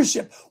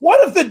leadership?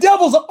 What if the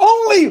devil's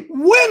only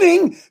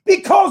winning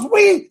because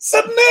we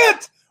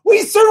submit,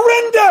 we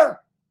surrender?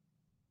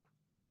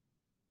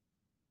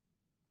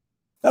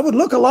 That would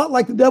look a lot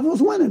like the devil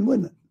was winning,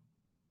 wouldn't it?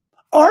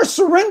 Our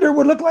surrender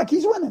would look like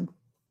he's winning.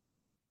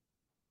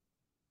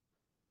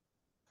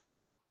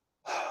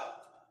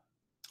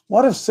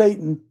 What if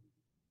Satan,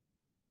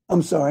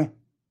 I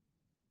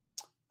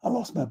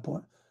lost my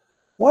point.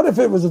 What if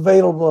it was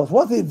available?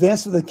 What if the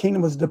advancement of the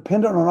kingdom was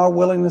dependent on our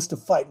willingness to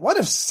fight? What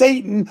if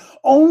Satan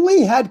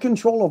only had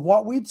control of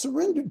what we'd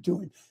surrendered to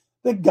him?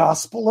 The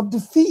gospel of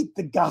defeat,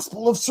 the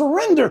gospel of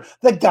surrender,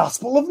 the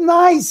gospel of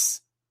nice.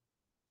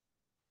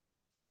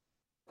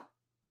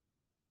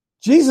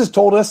 Jesus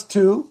told us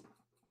to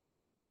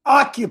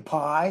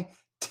occupy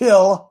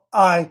till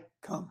I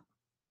come.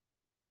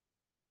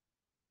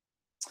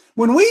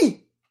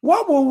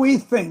 What will we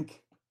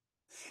think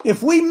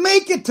if we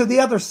make it to the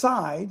other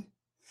side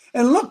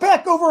and look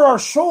back over our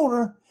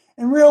shoulder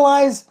and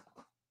realize,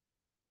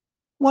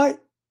 why,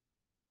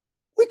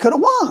 we could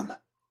have won.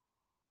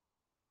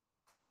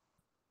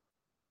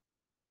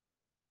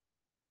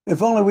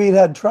 If only we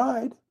had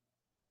tried.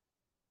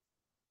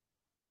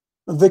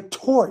 A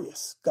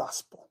victorious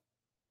gospel,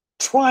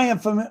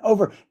 triumphant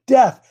over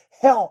death,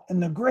 hell,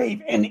 and the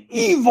grave, and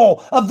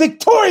evil, a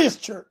victorious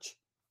church.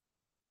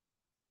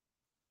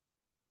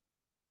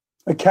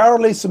 A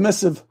cowardly,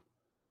 submissive,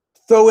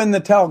 throw in the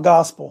towel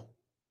gospel.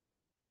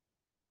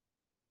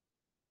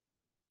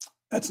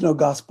 That's no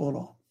gospel at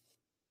all.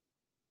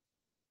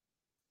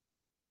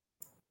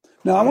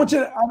 Now, I want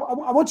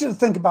you to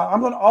think about,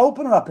 I'll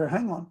open it up here.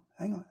 Hang on.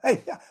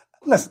 Hey,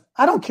 listen,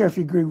 I don't care if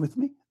you agree with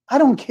me. I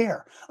don't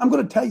care. I'm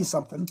going to tell you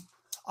something.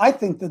 I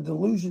think the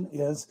delusion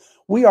is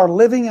we are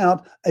living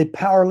out a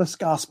powerless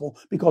gospel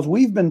because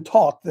we've been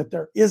taught that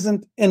there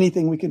isn't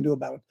anything we can do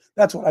about it.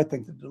 That's what I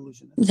think the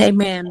delusion is.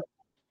 Amen.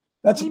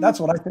 That's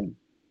what I think.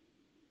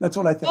 That's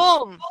what I think.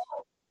 Boom.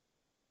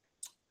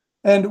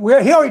 And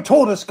he already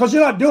told us, because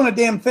you're not doing a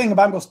damn thing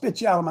about I'm going to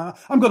spit you out of my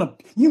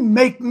mouth. You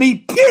make me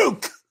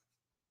puke.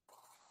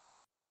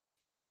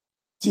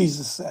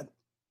 Jesus said.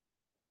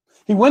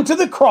 He went to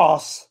the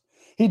cross.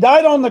 He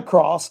died on the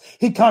cross.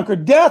 He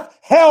conquered death,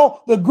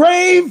 hell, the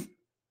grave.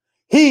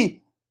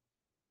 He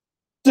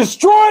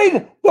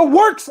destroyed the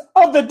works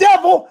of the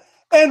devil.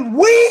 And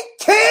we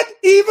can't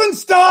even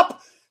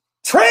stop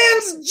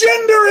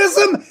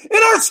transgenderism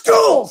in our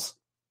schools.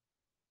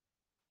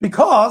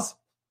 Because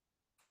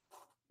the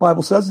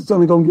Bible says it's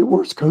only going to get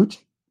worse, Coach.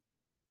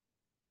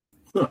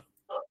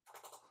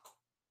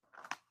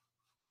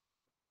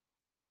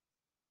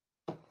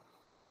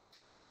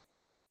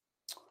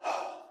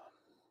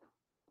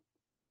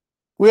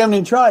 We haven't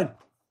even tried.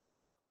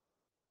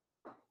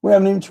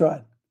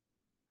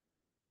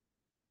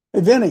 Hey,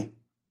 Vinny,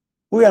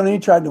 we haven't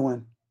even tried to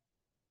win.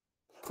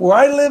 Where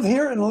I live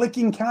here in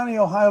Licking County,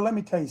 Ohio, let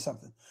me tell you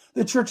something.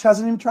 The church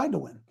hasn't even tried to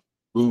win.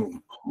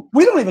 Boom.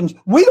 We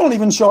don't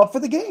even show up for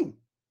the game.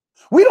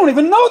 We don't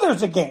even know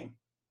there's a game.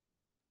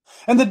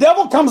 And the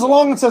devil comes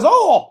along and says,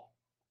 oh,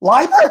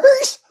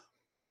 libraries?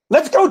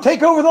 Let's go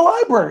take over the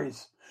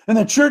libraries. And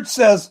the church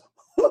says,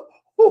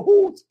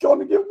 it's going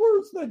to get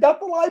worse. They got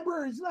the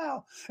libraries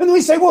now. And then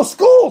we say, well,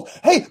 schools,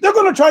 hey, they're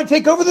going to try to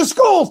take over the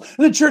schools.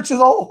 And the church is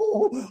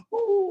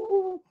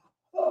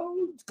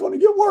it's going to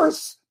get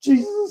worse.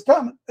 Jesus is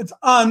coming. It's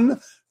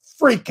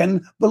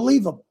unfreaking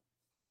believable.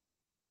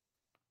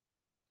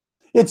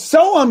 It's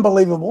so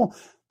unbelievable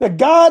that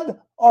God,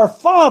 our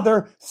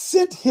Father,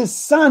 sent his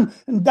Son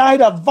and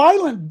died a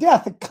violent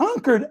death and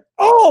conquered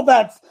all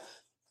that.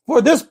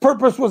 For this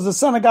purpose was the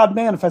Son of God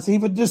manifest. He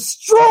would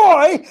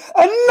destroy,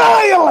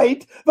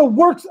 annihilate the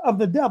works of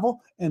the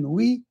devil, and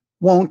we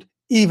won't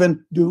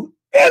even do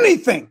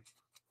anything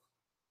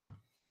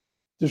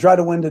to try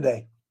to win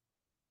today.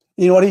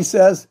 You know what he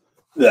says?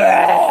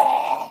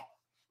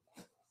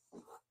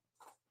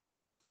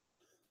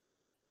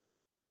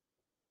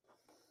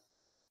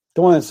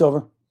 Come on in,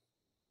 Silver.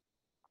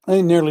 I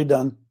ain't nearly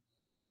done.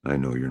 I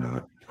know you're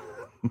not.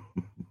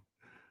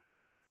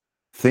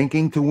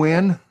 Thinking to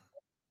win?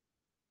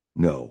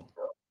 No.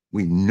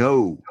 We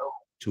know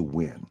to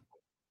win.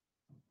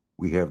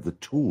 We have the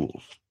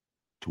tools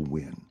to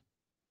win.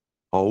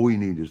 All we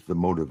need is the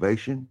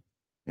motivation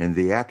and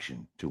the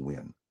action to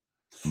win.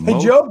 Hey,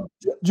 Joe,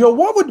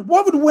 what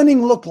would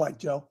winning look like,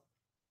 Joe?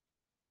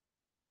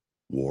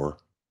 War.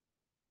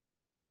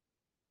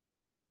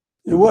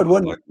 It would,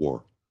 wouldn't it? Like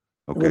war.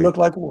 Okay. It would look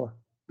like war.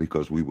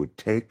 Because we would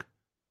take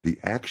the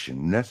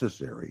action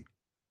necessary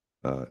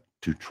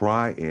to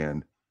try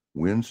and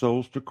win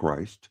souls to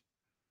Christ,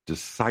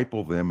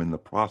 disciple them in the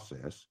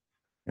process,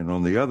 and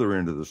on the other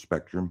end of the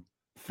spectrum,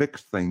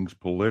 fix things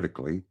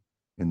politically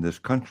in this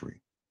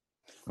country.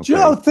 Okay?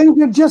 Joe,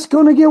 things are just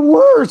going to get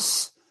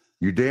worse.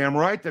 You're damn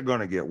right they're going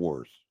to get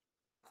worse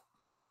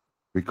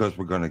because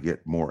we're going to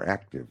get more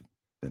active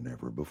than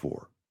ever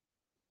before.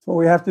 That's what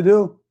we have to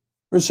do.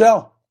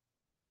 Rochelle.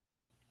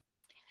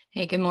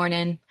 Hey, good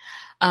morning.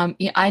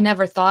 I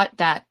never thought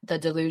that the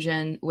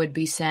delusion would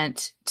be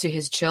sent to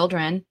his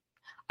children.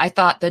 I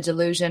thought the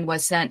delusion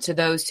was sent to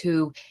those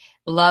who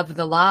loved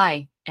the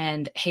lie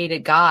and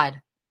hated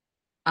God.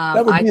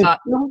 That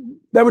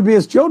would be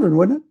his children,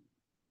 wouldn't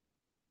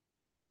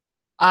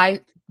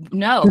it?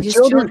 No, his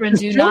children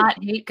do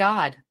not hate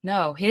God.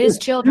 No, his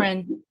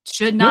children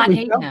should not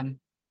hate him.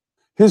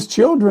 His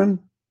children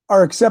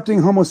are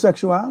accepting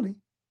homosexuality.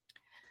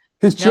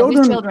 His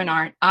children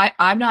aren't.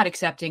 I'm not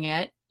accepting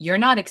it. You're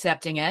not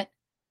accepting it.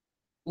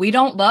 We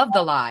don't love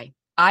the lie.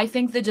 I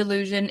think the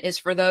delusion is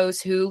for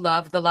those who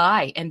love the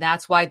lie, and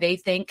that's why they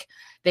think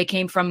they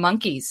came from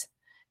monkeys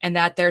and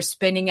that they're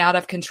spinning out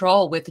of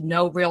control with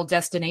no real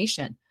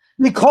destination.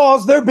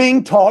 Because they're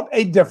being taught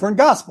a different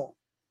gospel.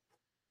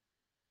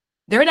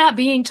 They're not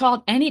being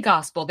taught any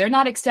gospel. They're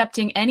not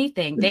accepting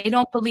anything. They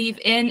don't believe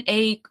in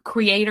a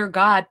creator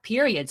God,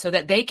 period, so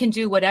that they can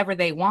do whatever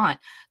they want.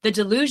 The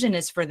delusion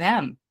is for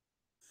them.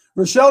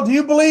 Rochelle, do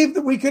you believe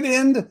that we could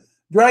end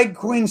drag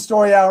queen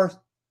story hours?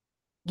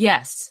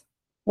 Yes.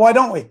 Why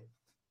don't we?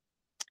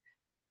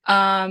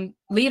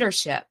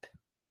 Leadership.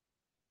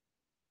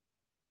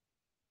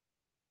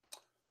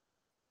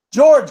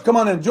 George, come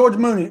on in. George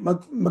Mooney,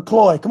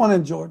 McCloy. Come on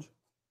in, George.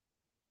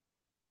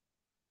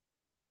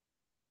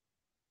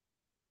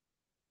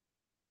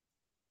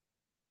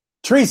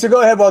 Teresa,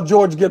 go ahead while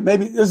George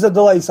maybe there's a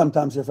delay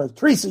sometimes here. Folks.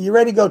 Teresa, you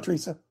ready? Go,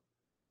 Teresa.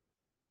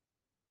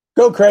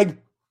 Go, Craig.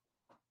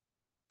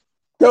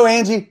 Go,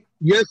 Angie.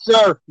 Yes,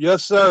 sir.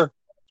 Yes, sir.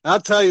 I'll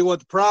tell you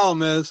what the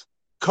problem is.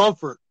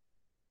 Comfort.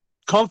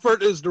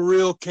 Comfort is the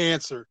real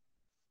cancer.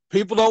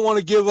 People don't want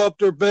to give up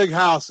their big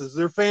houses,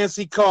 their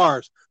fancy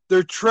cars,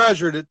 their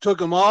treasure that took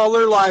them all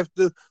their life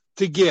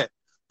to get.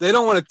 They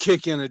don't want to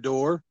kick in a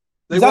door.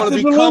 They want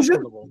to be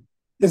comfortable.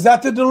 Is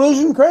that the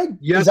delusion, Craig?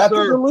 Yes, is that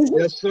sir. The delusion?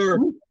 Yes, sir.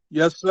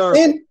 Yes, sir.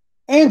 And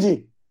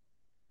Angie.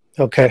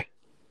 Okay.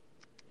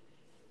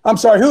 I'm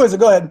sorry. Who is it?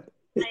 Go ahead.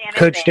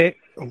 Coach Dave.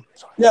 Oh,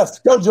 yes.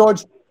 Go,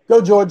 George.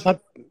 Go, George.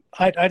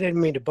 I didn't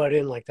mean to butt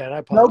in like that. I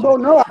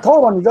apologize. No. I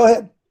called on you. Go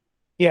ahead.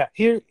 Yeah.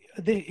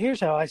 Here's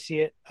how I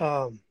see it.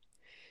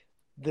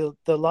 The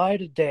lie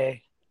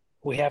today,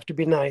 we have to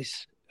be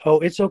nice. Oh,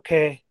 it's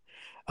okay.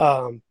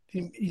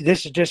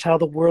 This is just how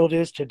the world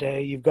is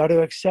today. You've got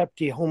to accept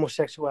the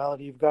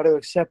homosexuality. You've got to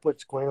accept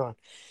what's going on.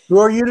 Who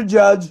are you to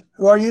judge?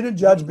 Who are you to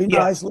judge? Be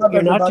nice. Love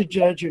You're everybody. not to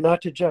judge. You're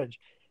not to judge.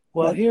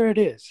 Well, right. Here it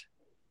is.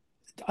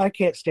 I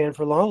can't stand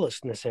for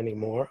lawlessness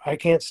anymore. I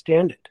can't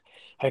stand it.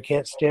 I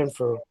can't stand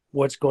for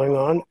what's going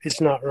on. It's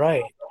not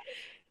right.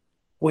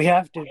 We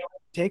have to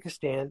take a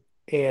stand,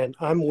 and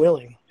I'm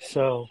willing.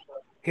 So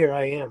here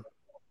I am.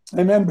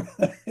 Amen.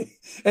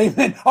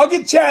 Amen. I'll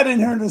get Chad in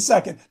here in a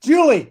second.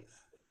 Julie,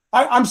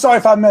 I'm sorry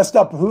if I messed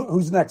up.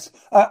 Who's next?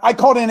 I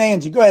called in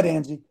Angie. Go ahead,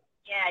 Angie.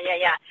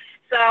 Yeah.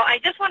 So I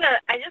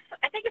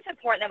think it's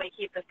important that we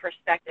keep this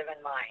perspective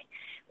in mind.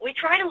 We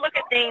try to look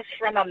at things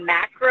from a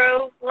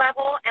macro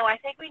level, and I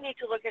think we need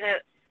to look at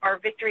our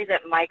victories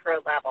at micro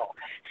level.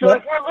 So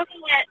if we're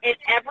looking at it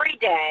every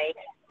day,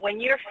 when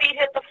your feet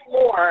hit the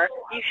floor,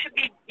 you should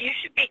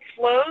be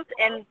clothed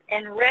and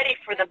ready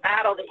for the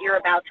battle that you're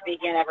about to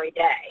begin every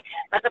day.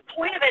 But the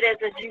point of it is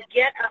you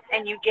get up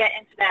and you get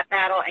into that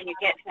battle and you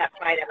get into that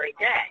fight every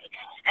day.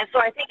 And so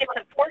I think it's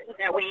important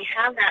that we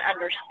have that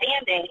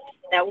understanding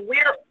that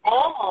we're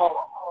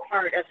all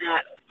part of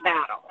that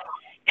battle.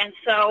 And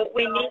so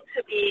we need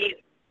to be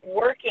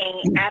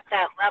working at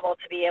that level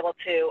to be able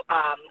to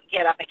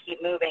get up and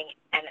keep moving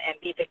and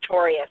be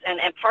victorious.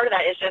 And part of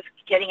that is just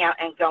getting out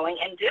and going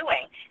and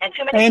doing. And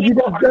too many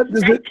people are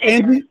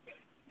spectators.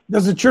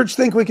 Does the church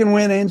think we can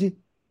win, Angie?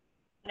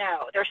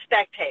 No, they're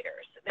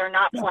spectators. They're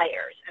not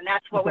players. And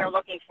that's what we're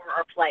looking for,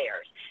 are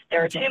players.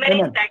 There are too many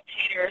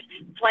spectators.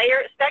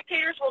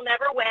 Spectators will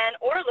never win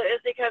or lose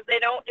because they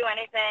don't do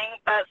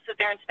anything but sit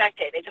there and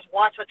spectate. They just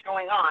watch what's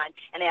going on,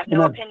 and they have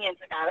no opinions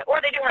about it.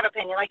 Or they do have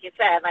opinion, like you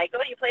said, like,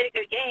 oh, you played a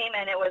good game,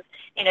 and it was,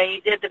 you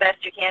did the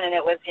best you can, and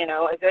it was,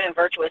 a good and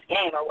virtuous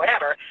game or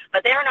whatever.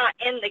 But they're not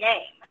in the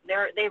game.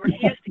 They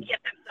refuse to get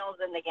themselves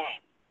in the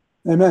game.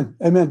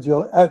 Amen,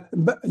 Julie.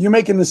 You're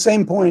making the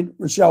same point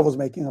Rochelle was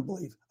making, I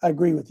believe. I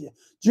agree with you.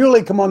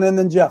 Julie, come on in,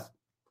 then Jeff.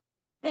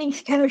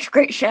 Thanks, Coach.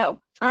 Great show.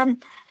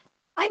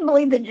 I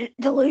believe the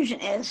delusion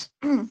is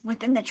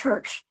within the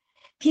church.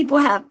 People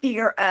have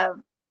fear of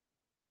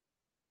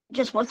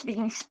just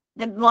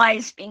the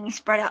lies being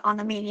spread out on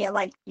the media.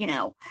 Like, I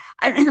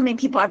don't know how many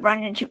people I've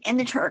run into in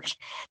the church.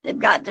 They've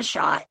got the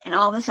shot and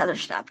all this other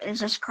stuff. It's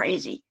just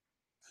crazy.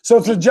 So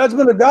it's a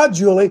judgment of God,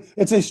 Julie.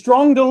 It's a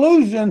strong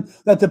delusion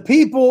that the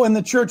people in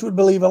the church would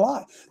believe a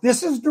lie.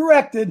 This is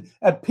directed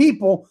at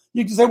people.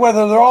 You can say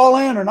whether they're all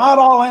in or not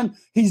all in.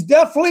 He's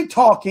definitely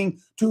talking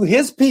to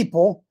his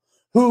people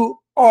who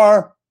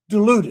are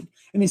deluded.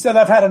 And he said,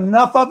 I've had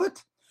enough of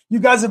it. You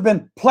guys have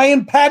been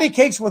playing patty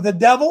cakes with the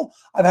devil.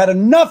 I've had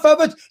enough of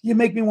it. You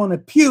make me want to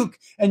puke,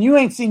 and you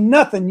ain't seen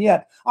nothing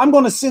yet. I'm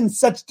going to send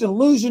such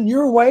delusion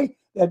your way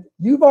that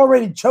you've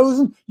already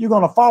chosen. You're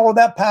going to follow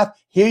that path.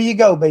 Here you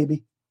go,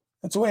 baby.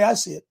 That's the way I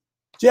see it.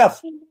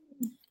 Jeff.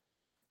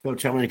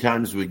 Coach, how many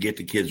times do we get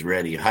the kids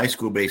ready? A high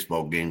school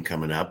baseball game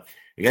coming up.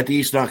 We got the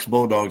East Knox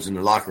Bulldogs in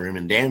the locker room,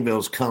 and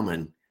Danville's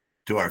coming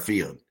to our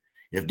field.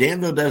 If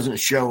Danville doesn't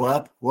show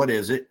up, what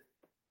is it?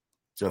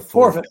 It's a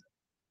forfeit.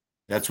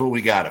 That's what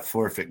we got, a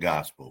forfeit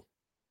gospel.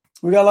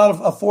 We got a lot of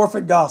a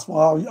forfeit gospel.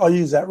 I'll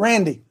use that.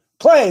 Randy.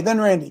 Clay,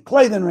 then Randy.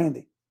 Clay, then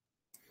Randy.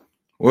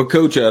 Well,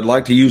 Coach, I'd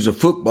like to use a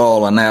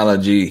football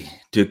analogy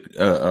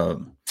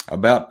to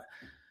about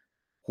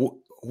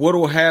what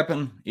will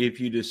happen if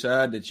you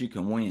decide that you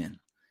can win.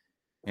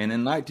 And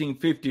in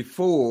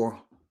 1954,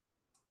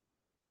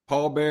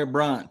 Paul Bear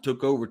Bryant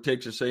took over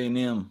Texas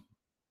A&M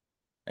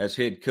as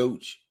head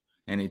coach,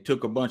 and he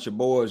took a bunch of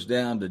boys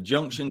down to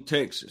Junction,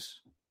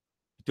 Texas.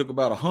 He took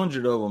about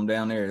 100 of them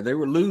down there. They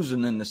were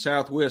losing in the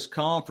Southwest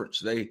Conference.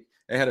 They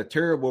had a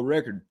terrible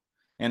record,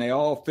 and they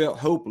all felt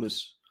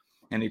hopeless.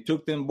 And he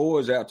took them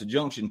boys out to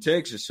Junction,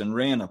 Texas, and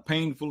ran a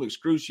painful,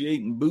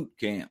 excruciating boot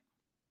camp.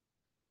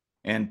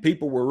 And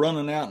people were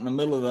running out in the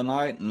middle of the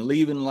night and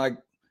leaving like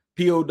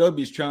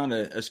POWs trying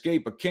to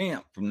escape a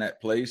camp from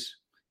that place.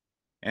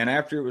 And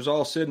after it was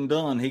all said and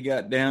done, he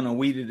got down and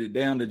weeded it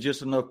down to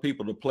just enough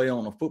people to play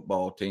on a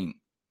football team.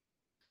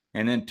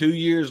 And then 2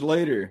 years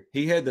later,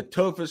 he had the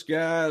toughest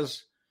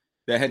guys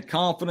that had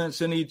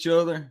confidence in each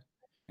other,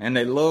 and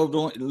they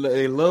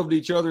loved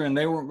each other, and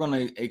they weren't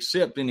going to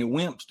accept any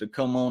wimps to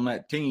come on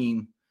that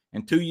team.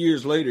 And 2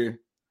 years later,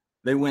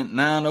 they went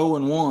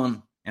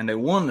 9-0-1. And they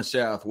won the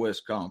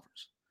Southwest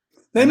Conference.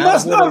 They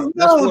must know.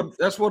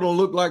 That's what it'll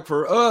look like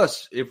for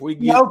us if we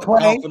get a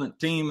confident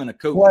team and a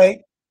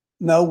coach.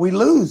 No, we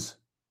lose.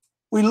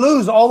 We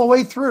lose all the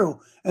way through,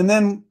 and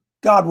then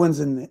God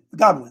wins.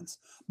 God wins.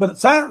 But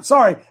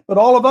sorry, but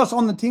all of us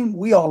on the team,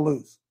 we all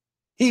lose.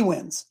 He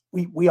wins.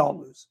 We all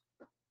lose.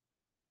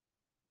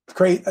 It's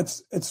crazy.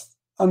 It's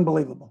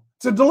unbelievable.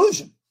 It's a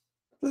delusion.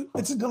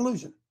 It's a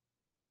delusion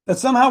that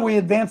somehow we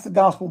advance the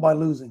gospel by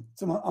losing.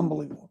 It's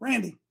unbelievable.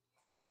 Randy.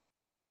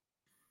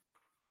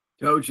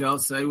 Coach, I'll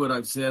say what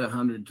I've said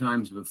 100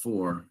 times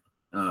before.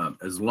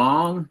 As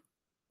long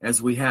as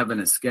we have an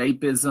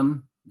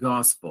escapism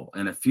gospel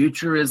and a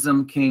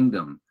futurism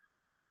kingdom,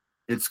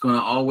 it's going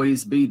to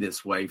always be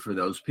this way for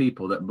those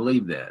people that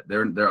believe that.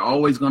 They're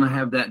always going to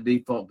have that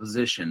default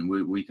position.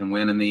 We can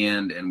win in the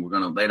end, and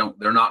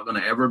they're not going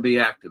to ever be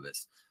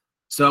activists.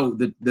 So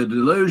the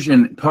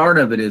delusion part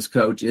of it is,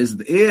 Coach, is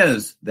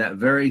that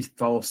very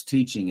false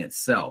teaching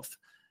itself.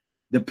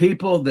 The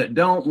people that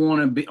don't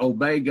want to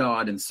obey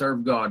God and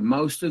serve God,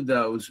 most of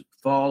those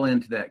fall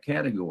into that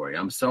category.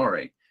 I'm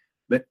sorry.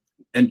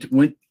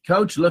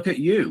 Coach, look at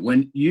you.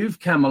 When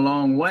you've come a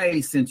long way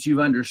since you've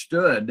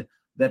understood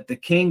that the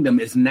kingdom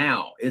is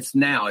now. It's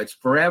now. It's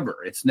forever.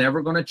 It's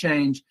never going to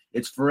change.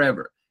 It's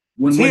forever.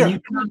 When you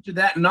come to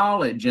that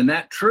knowledge and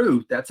that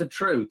truth, that's a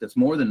truth. That's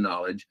more than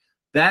knowledge.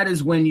 That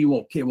is when you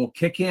will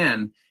kick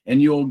in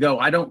and you'll go,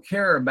 I don't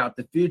care about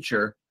the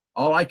future.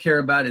 All I care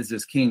about is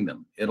his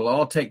kingdom. It'll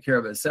all take care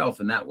of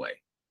itself in that way.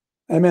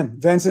 Amen.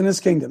 Advancing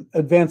his kingdom.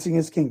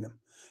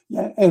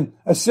 Yeah. And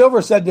as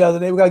Silver said the other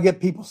day, we got to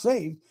get people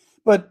saved.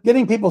 But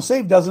getting people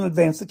saved doesn't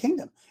advance the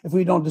kingdom if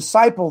we don't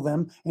disciple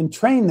them and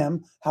train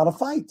them how to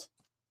fight.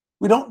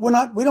 We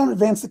don't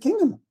advance the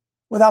kingdom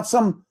without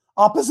some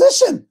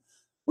opposition.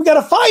 We got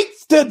to fight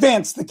to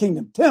advance the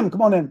kingdom. Tim,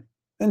 come on in.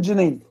 And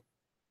Janine.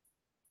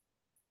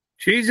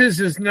 Jesus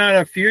is not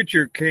a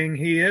future king.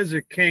 He is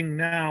a king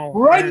now.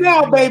 Right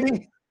now,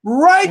 baby.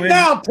 Right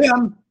now,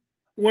 Tim.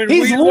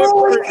 He's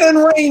ruling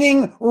and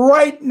reigning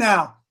right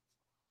now.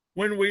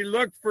 When we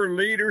look for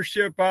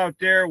leadership out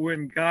there,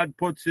 when God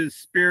puts his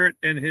spirit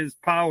and his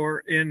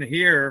power in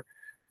here,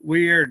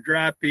 we are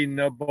dropping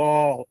the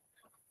ball.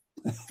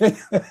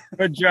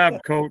 Good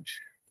job, Coach.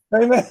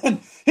 Amen.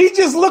 He's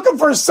just looking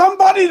for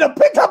somebody to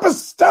pick up a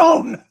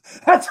stone.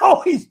 That's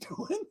all he's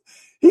doing.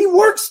 He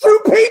works through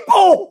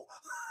people.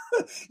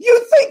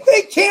 You think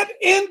they can't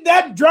end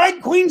that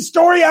drag queen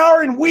story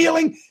hour in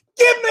Wheeling?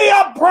 Give me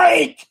a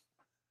break.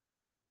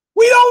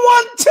 We don't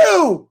want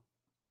to.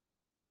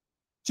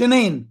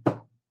 Janine.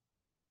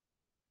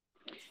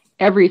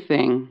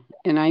 Everything,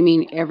 and I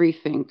mean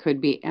everything,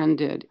 could be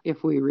ended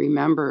if we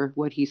remember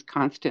what he's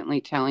constantly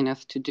telling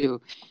us to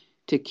do,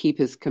 to keep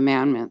his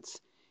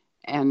commandments.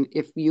 And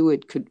if you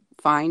could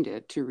find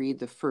it to read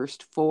the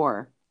first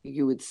 4,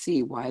 you would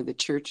see why the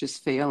church is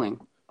failing.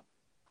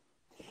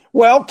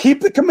 Well,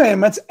 keep the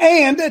commandments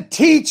and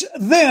teach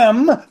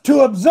them to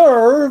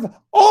observe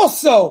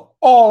also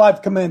all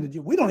I've commanded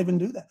you. We don't even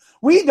do that.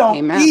 We don't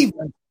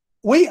even.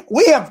 We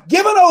have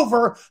given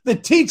over the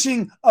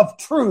teaching of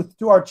truth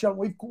to our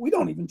children. We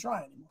don't even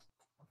try anymore.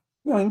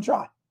 We don't even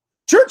try.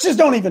 Churches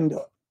don't even do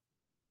it.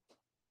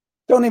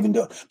 Don't even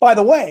do it. By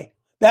the way,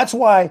 that's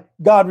why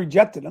God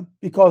rejected them,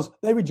 because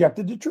they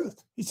rejected the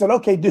truth. He said,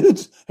 okay,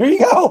 dudes, here you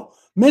go.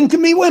 Men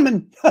can be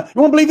women. You want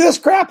to believe this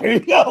crap? Here you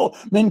go.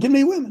 Men can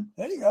be women.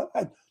 There you go.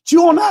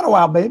 Chew on that a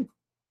while, babe.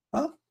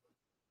 Huh?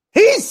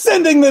 He's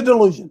sending the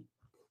delusion.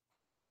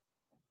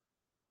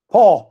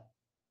 Paul.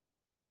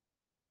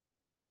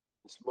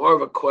 It's more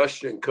of a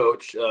question,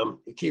 Coach. You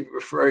keep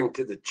referring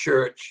to the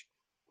church.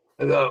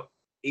 About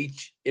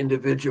each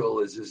individual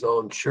is his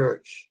own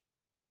church.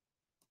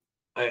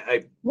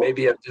 I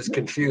maybe I'm just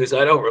confused.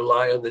 I don't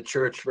rely on the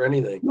church for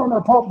anything.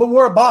 No, Paul, but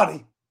we're a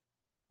body.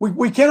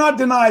 We cannot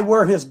deny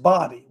we're his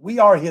body. We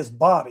are his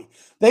body.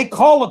 They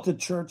call it the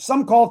church.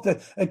 Some call it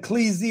the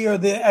ecclesia or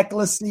the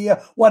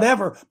ecclesia,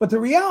 whatever. But the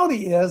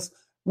reality is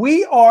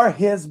we are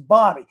his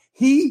body.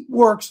 He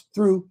works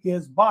through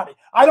his body.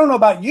 I don't know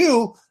about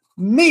you.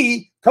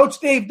 Me, Coach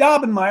Dave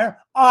Dobbenmeyer,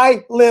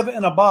 I live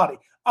in a body.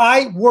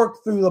 I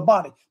work through the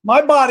body.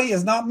 My body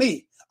is not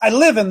me. I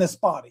live in this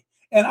body,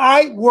 and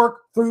I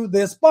work through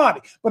this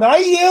body. But I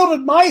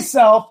yielded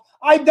myself.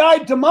 I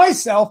died to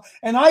myself,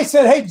 and I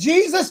said, hey,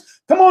 Jesus,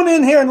 come on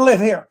in here and live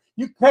here.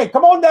 Hey,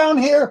 come on down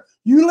here.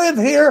 You live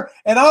here,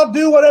 and I'll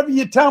do whatever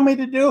you tell me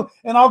to do,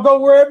 and I'll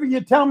go wherever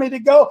you tell me to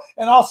go,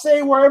 and I'll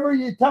say wherever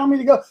you tell me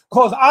to go,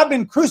 because I've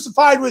been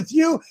crucified with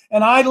you,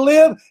 and I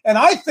live, and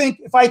I think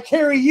if I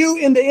carry you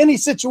into any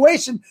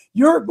situation,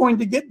 you're going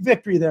to get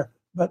victory there,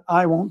 but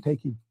I won't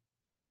take you.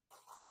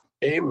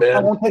 Amen.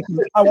 I won't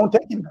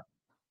take you.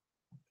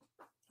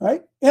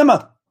 Right?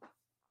 Emma.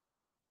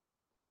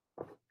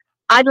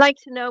 I'd like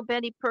to know,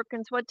 Betty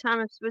Perkins, what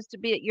time I'm supposed to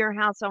be at your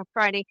house on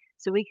Friday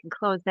so we can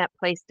close that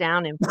place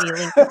down in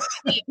Wheeling.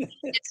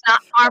 It's not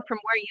far from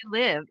where you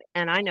live,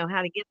 and I know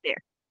how to get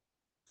there.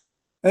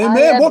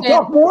 Amen. We'll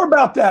talk more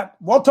about that.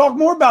 We'll talk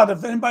more about it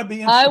if anybody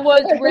be interested. I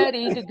was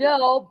ready to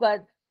go,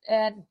 but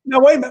no,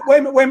 wait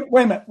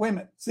a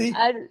minute. See,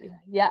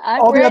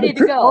 I'm ready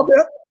to go.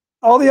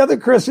 All the other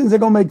Christians are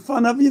going to make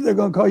fun of you. They're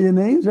going to call you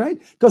names, right?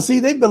 Because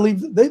see, they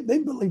believe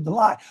the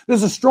lie.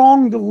 There's a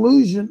strong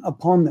delusion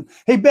upon them.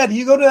 Hey, Betty,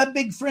 you go to that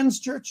big Friends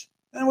church?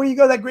 And where you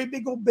go, that great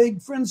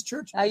big Friends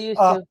church? I used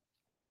to.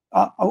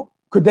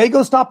 Could they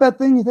go stop that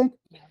thing, you think?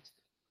 Yes.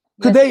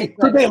 Could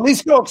they at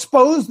least go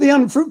expose the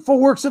unfruitful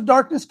works of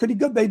darkness? Could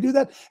they do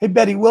that? Hey,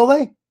 Betty, will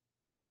they?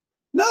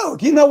 No.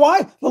 Do you know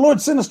why? The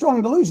Lord sent a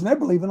strong delusion. They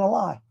believe in a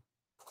lie.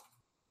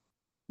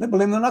 They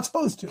believe they're not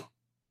supposed to.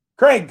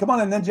 Craig, come on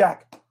in, then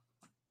Jack.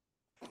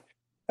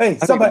 Hey,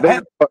 somebody,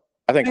 hang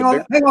on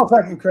a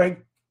second,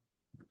 Craig.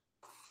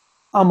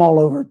 I'm all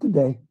over it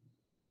today.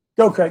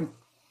 Go, Craig.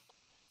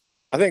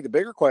 I think the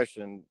bigger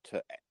question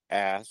to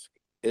ask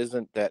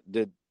isn't that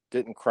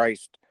didn't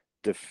Christ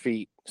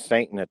defeat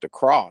Satan at the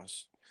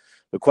cross?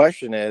 The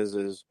question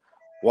is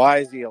why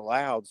is he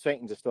allowed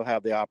Satan to still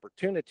have the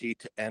opportunity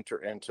to enter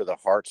into the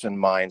hearts and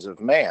minds of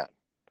man?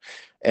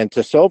 And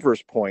to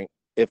Silver's point,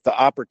 if the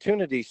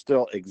opportunity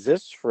still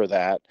exists for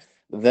that,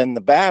 then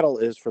the battle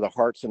is for the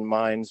hearts and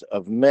minds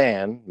of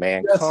mankind,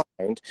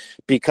 yes.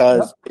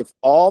 Because if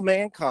all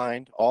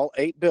mankind, all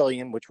 8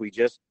 billion, which we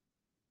just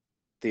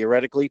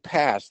theoretically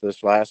passed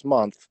this last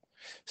month,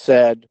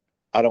 said,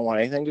 I don't want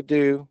anything to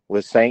do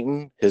with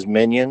Satan, his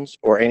minions,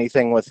 or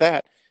anything with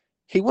that,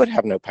 he would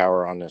have no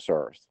power on this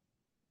earth.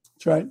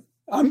 That's right.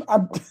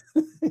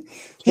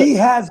 He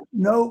has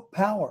no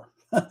power.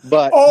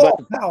 But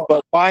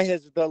why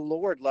has the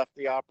Lord left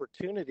the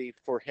opportunity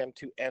for him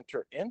to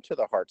enter into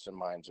the hearts and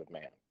minds of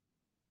man?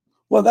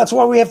 Well, that's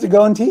why we have to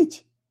go and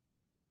teach.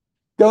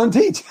 Go and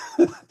teach.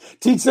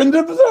 Teach them to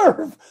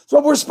observe. That's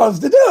what we're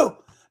supposed to do.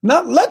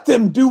 Not let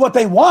them do what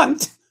they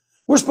want.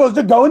 We're supposed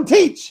to go and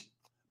teach.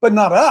 But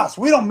not us.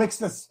 We don't mix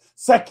the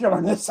secular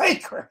and the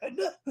sacred.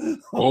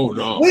 Oh,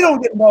 no. We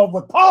don't get involved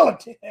with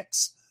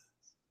politics.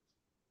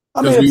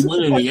 Because we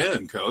win in the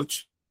end,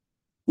 Coach.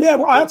 Yeah,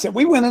 well, that's it.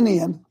 We win in the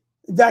end.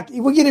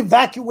 We get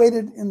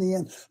evacuated in the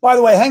end. By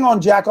the way, hang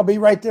on, Jack. I'll be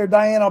right there.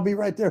 Diane, I'll be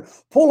right there.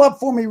 Pull up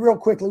for me real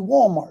quickly.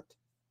 Walmart.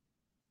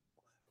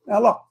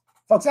 Now, look,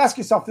 folks, ask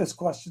yourself this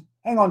question.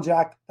 Hang on,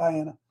 Jack,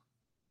 Diana.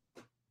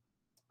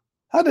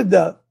 How did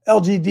the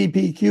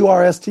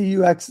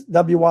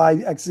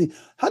LGBTQRSTUXWYXZ,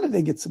 how did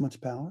they get so much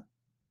power?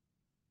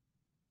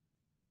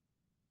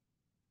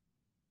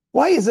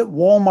 Why is it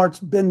Walmart's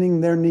bending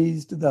their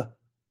knees to the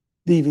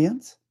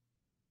deviants?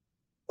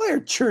 Why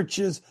are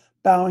churches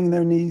bowing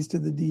their knees to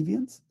the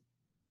deviants?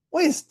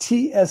 Why is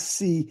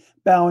TSC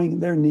bowing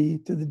their knee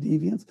to the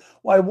deviants?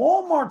 Why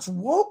Walmart's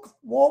woke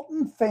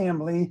Walton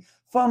family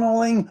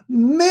funneling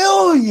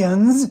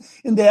millions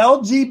into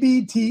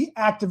LGBT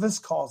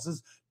activist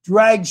causes,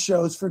 drag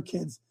shows for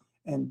kids,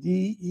 and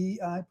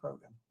DEI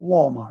program?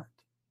 Walmart.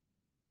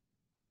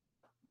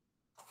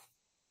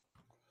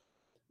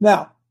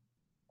 Now,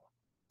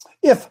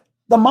 if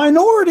the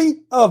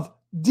minority of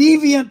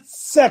deviant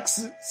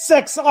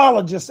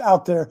sexologists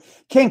out there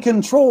can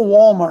control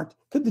Walmart,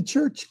 could the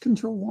church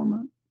control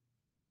Walmart?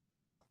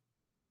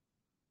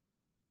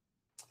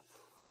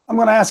 I'm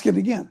going to ask it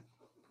again.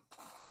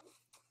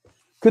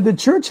 Could the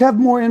church have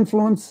more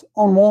influence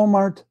on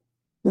Walmart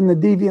than the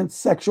deviant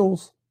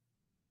sexuals?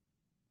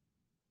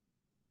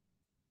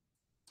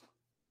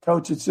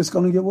 Coach, it's just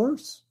going to get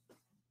worse.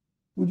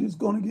 We're just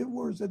going to get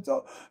worse. That's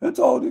all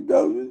it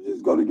goes. It's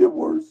just going to get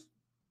worse.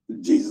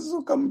 Jesus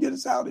will come and get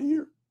us out of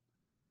here.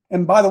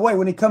 And by the way,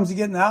 when he comes to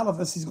getting out of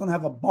us, he's going to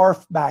have a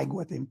barf bag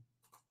with him.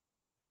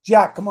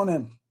 Jack, come on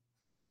in.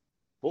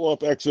 Pull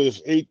up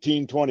Exodus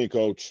 18:20,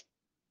 Coach.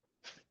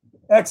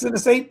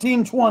 Exodus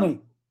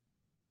 18:20.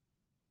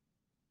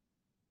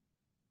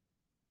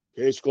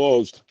 Case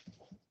closed.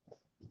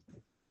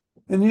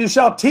 And you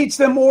shall teach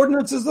them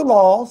ordinances and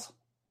laws,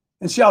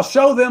 and shall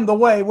show them the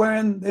way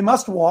wherein they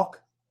must walk,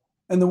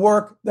 and the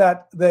work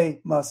that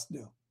they must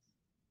do.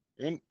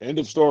 End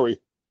of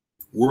story.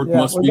 Work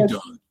must be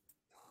done.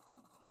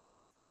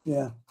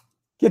 Yeah.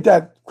 Get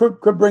that.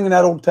 Quit bringing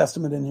that Old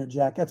Testament in here,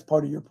 Jack. That's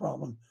part of your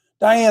problem.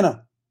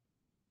 Diana.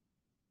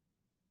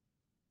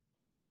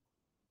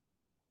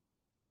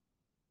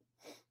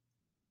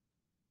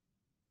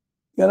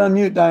 You got to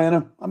unmute,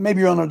 Diana.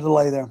 Maybe you're on a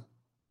delay there.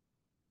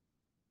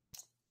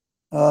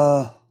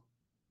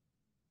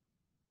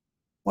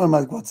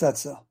 What's that,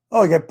 so?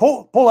 Oh, okay.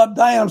 Pull up,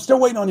 Diana. I'm still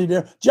waiting on you,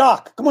 dear.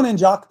 Jock. Come on in,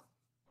 Jock.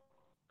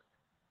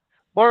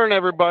 Morning,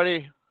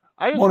 everybody.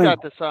 I just Morning.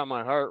 got this on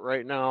my heart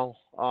right now.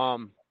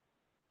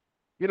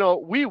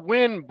 We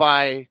win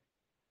by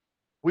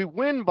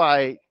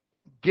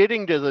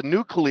getting to the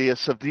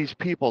nucleus of these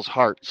people's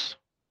hearts.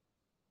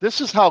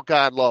 This is how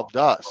God loved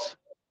us.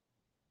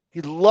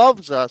 He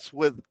loves us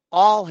with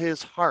all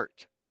his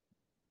heart.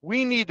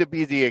 We need to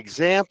be the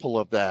example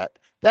of that.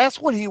 That's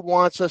what he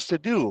wants us to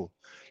do.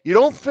 You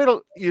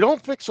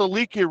don't fix a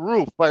leaky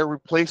roof by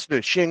replacing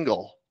a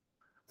shingle.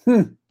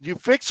 You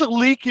fix a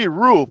leaky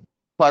roof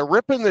by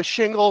ripping the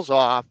shingles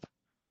off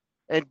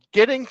and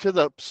getting to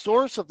the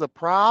source of the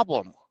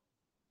problem.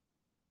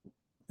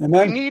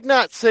 Amen. We need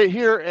not sit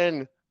here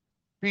and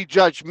be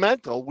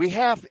judgmental.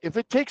 If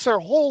it takes our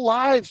whole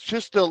lives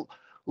just to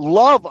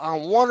love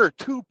on one or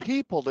two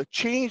people to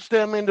change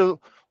them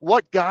into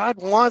what God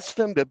wants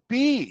them to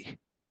be,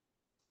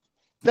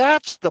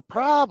 that's the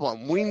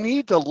problem. We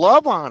need to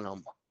love on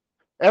them.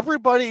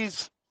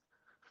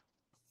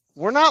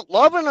 We're not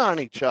loving on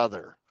each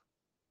other.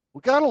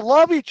 We got to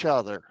love each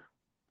other.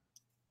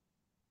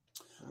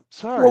 I'm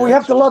sorry. Well, we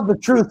have to love the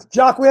truth.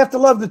 Jock, we have to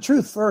love the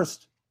truth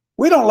first.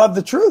 We don't love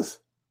the truth.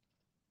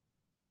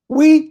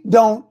 We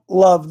don't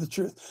love the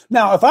truth.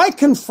 Now, if I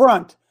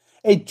confront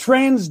a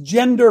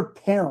transgender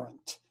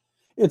parent,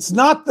 it's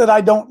not that I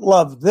don't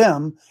love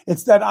them.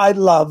 It's that I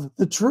love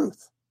the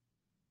truth.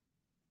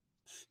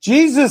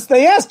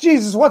 They asked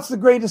Jesus, what's the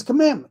greatest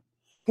commandment?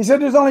 He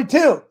said, there's only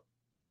two.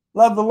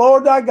 Love the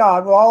Lord thy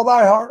God with all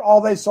thy heart,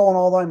 all thy soul, and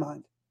all thy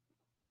mind.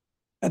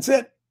 That's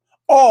it.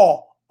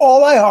 All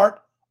thy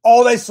heart,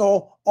 all thy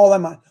soul, all thy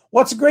mind.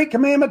 What's the great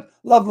commandment?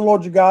 Love the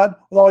Lord your God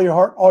with all your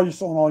heart, all your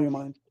soul, and all your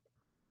mind.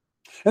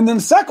 And then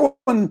the second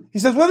one, he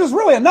says, well, there's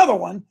really another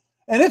one.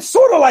 And it's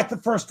sort of like the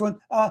first one.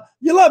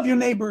 You love your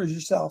neighbor as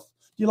yourself.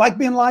 Do you like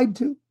being lied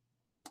to? Do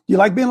you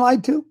like being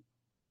lied to?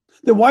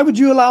 Then why would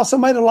you allow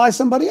somebody to lie to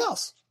somebody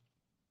else?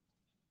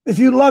 If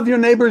you love your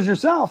neighbor as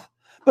yourself.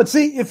 But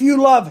see, if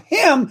you love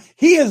him,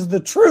 he is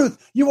the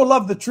truth. You will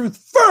love the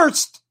truth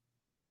first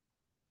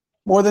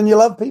more than you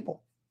love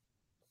people.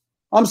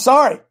 I'm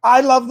sorry.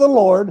 I love the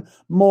Lord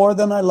more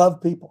than I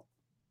love people.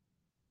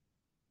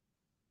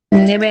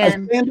 Amen.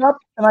 I stand up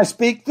and I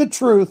speak the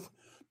truth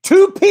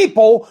to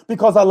people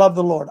because I love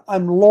the Lord.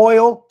 I'm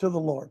loyal to the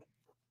Lord.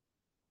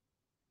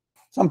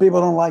 Some people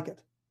don't like it.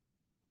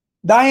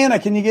 Diana,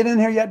 can you get in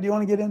here yet? Do you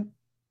want to get in?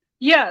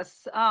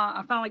 Yes,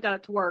 I finally got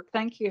it to work.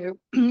 Thank you.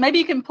 Maybe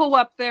you can pull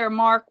up there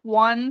Mark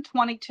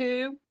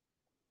 1:22.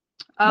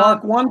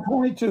 Mark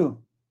 1:22.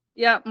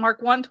 Yeah,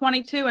 Mark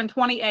 1:22 and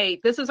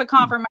 28. This is a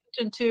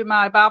confirmation to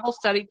my Bible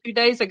study 2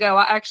 days ago.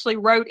 I actually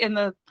wrote in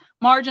the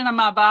margin of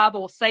my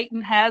Bible,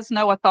 Satan has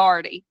no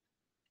authority.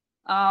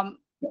 And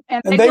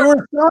they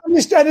were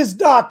astonished at his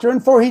doctrine,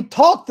 for he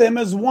taught them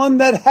as one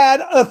that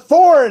had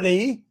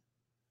authority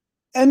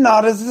and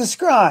not as the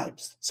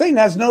scribes. Satan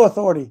has no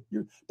authority.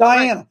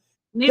 Diana,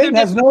 right. Satan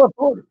has no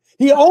authority.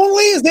 He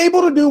only is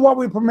able to do what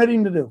we permit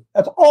him to do.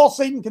 That's all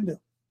Satan can do.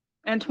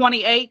 And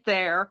 28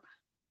 there.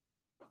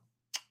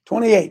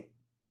 28.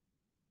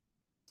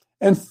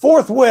 And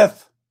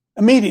forthwith,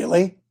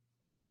 immediately,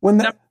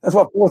 that's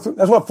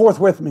what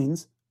forthwith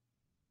means.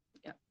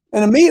 Yep.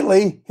 And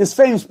immediately his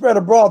fame spread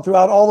abroad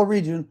throughout all the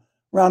region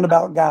round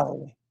about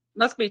Galilee.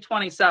 Must be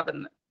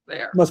 27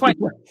 there.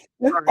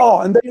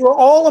 And they were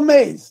all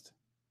amazed,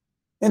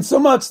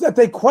 insomuch that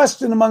they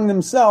questioned among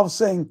themselves,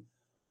 saying,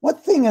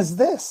 "What thing is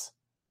this?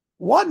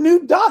 What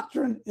new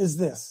doctrine is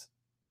this?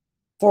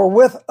 For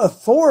with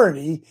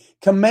authority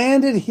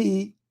commanded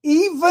he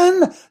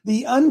even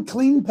the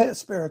unclean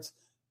spirits,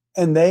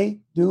 and they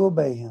do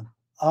obey him."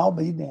 I'll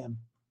be damned.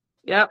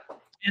 Yep.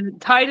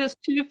 And Titus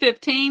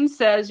 2:15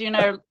 says,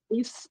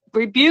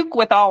 rebuke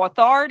with all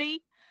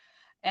authority.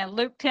 And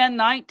Luke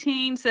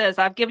 10:19 says,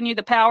 I've given you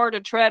the power to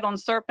tread on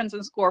serpents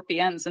and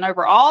scorpions and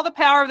over all the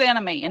power of the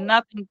enemy, and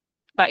nothing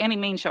by any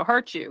means shall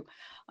hurt you.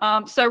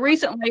 So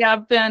recently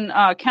I've been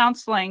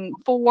counseling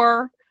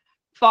 4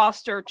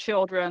 foster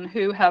children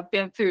who have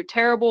been through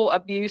terrible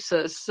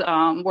abuses,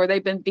 where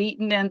they've been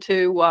beaten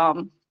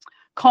into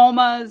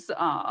comas,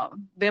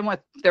 been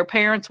with their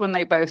parents when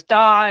they both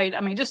died.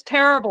 I mean, just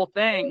terrible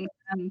things.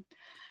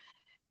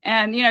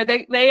 And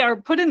they are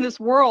put in this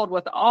world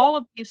with all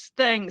of these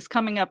things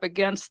coming up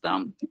against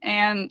them.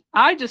 And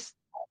I just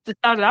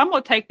decided I'm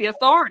going to take the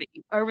authority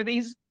over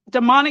these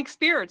demonic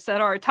spirits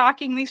that are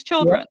attacking these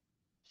children.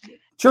 Yeah.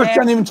 Church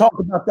doesn't even talk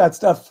about that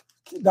stuff,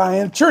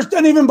 Diane. Church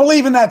doesn't even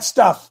believe in that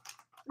stuff.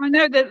 I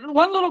know that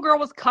one little girl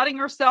was cutting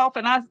herself,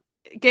 and I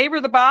gave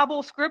her the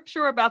Bible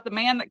scripture about the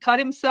man that cut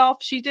himself.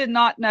 She did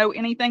not know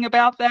anything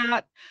about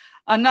that.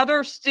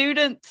 Another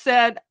student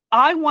said,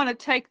 I want to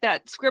take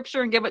that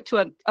scripture and give it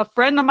to a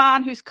friend of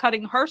mine who's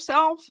cutting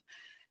herself.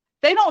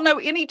 They don't know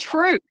any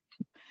truth.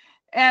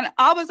 And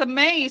I was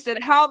amazed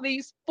at how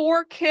these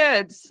 4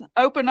 kids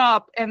open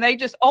up, and they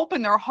just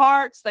opened their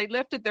hearts. They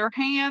lifted their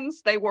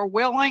hands. They were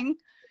willing.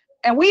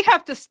 And we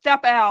have to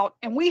step out,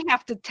 and we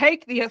have to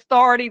take the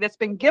authority that's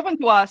been given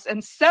to us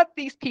and set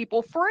these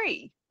people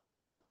free.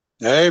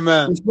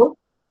 Amen.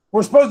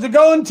 We're supposed to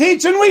go and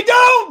teach, and we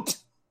don't.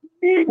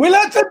 We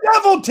let the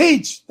devil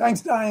teach.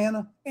 Thanks,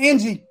 Diana.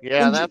 Angie.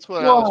 Yeah, that's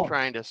what I was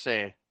trying to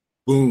say.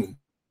 Boom.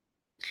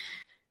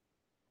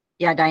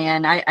 Yeah,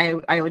 Diane,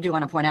 I do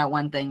want to point out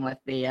one thing with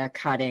the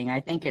cutting.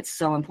 I think it's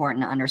so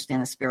important to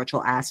understand the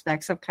spiritual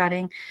aspects of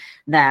cutting,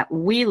 that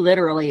we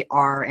literally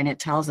are, and it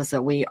tells us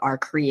that we are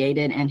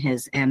created in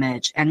his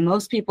image. And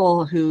most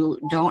people who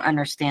don't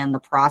understand the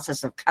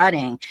process of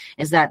cutting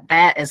is that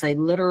is a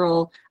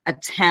literal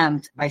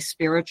attempt by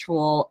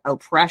spiritual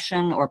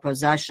oppression or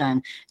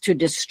possession to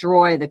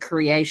destroy the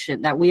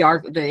creation that we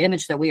are, the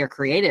image that we are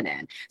created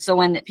in. So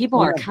when people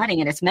are cutting,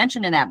 and it's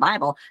mentioned in that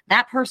Bible,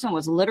 that person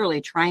was literally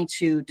trying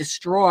to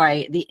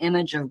destroy the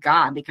image of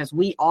God, because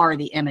we are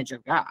the image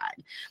of God.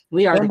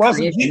 We are the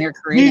creation. They're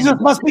created. Jesus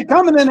must be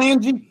coming in,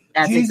 Angie.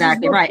 That's Jesus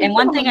exactly right. And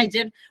one thing I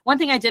did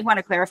want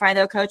to clarify,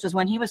 though, Coach, was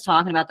when he was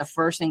talking about the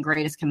first and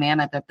greatest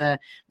commandment that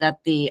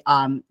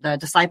the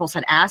disciples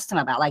had asked him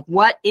about, like,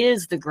 what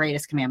is the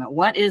greatest commandment?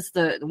 What is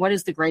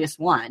the greatest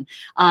one?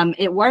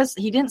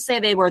 He didn't say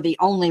they were the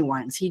only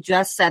ones. He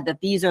just said that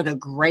these are the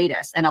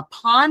greatest, and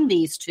upon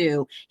these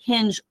 2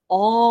 hinge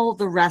all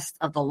the rest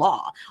of the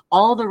law,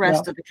 all the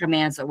rest of the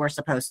commands that we're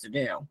supposed to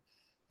do.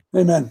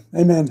 Amen.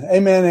 Amen.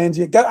 Amen,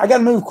 Angie. I got to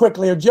move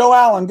quickly here. Joe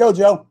Allen, go,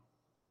 Joe.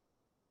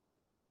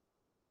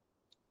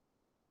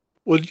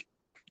 Well,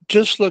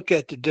 just look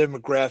at the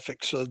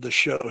demographics of the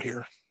show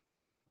here.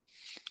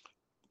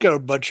 Got a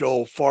bunch of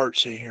old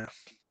farts in here.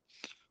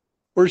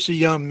 Where's the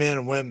young men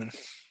and women?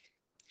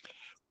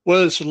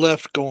 What is the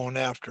left going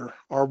after?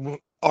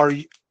 Our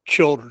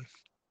children.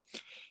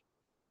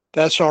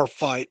 That's our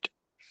fight.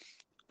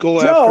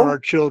 Go after our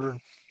children.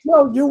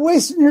 No, you're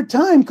wasting your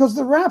time, because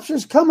the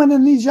rapture's coming,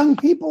 and these young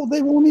people,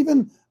 they won't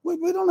even,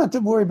 we don't have to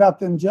worry about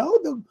them, Joe.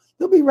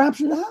 They'll be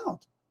raptured out.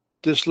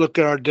 Just look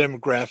at our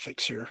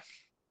demographics here.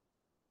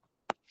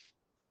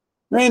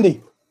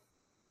 Randy.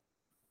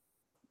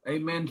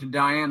 Amen to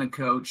Diana,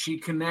 Coach. She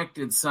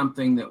connected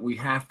something that we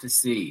have to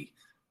see.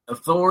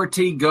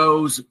 Authority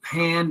goes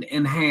hand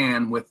in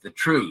hand with the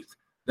truth.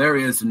 There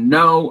is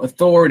no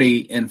authority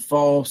in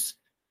false,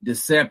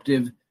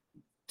 deceptive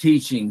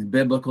teachings,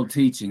 biblical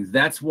teachings.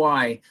 That's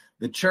why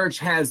the church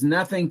has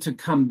nothing to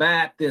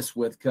combat this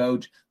with,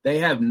 Coach. They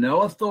have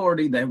no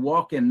authority. They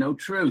walk in no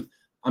truth.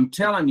 I'm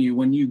telling you,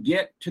 when you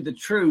get to the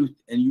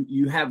truth and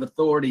you have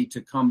authority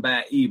to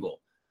combat evil,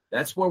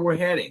 that's where we're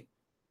heading.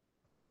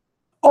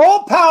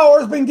 All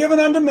power has been given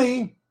unto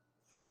me,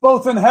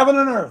 both in heaven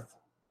and earth.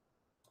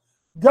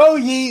 Go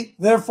ye,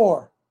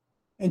 therefore,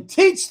 and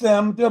teach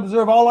them to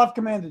observe all I've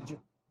commanded you.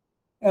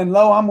 And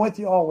lo, I'm with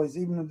you always,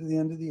 even unto the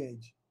end of the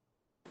age.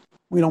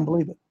 We don't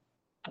believe it.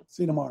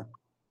 See you tomorrow.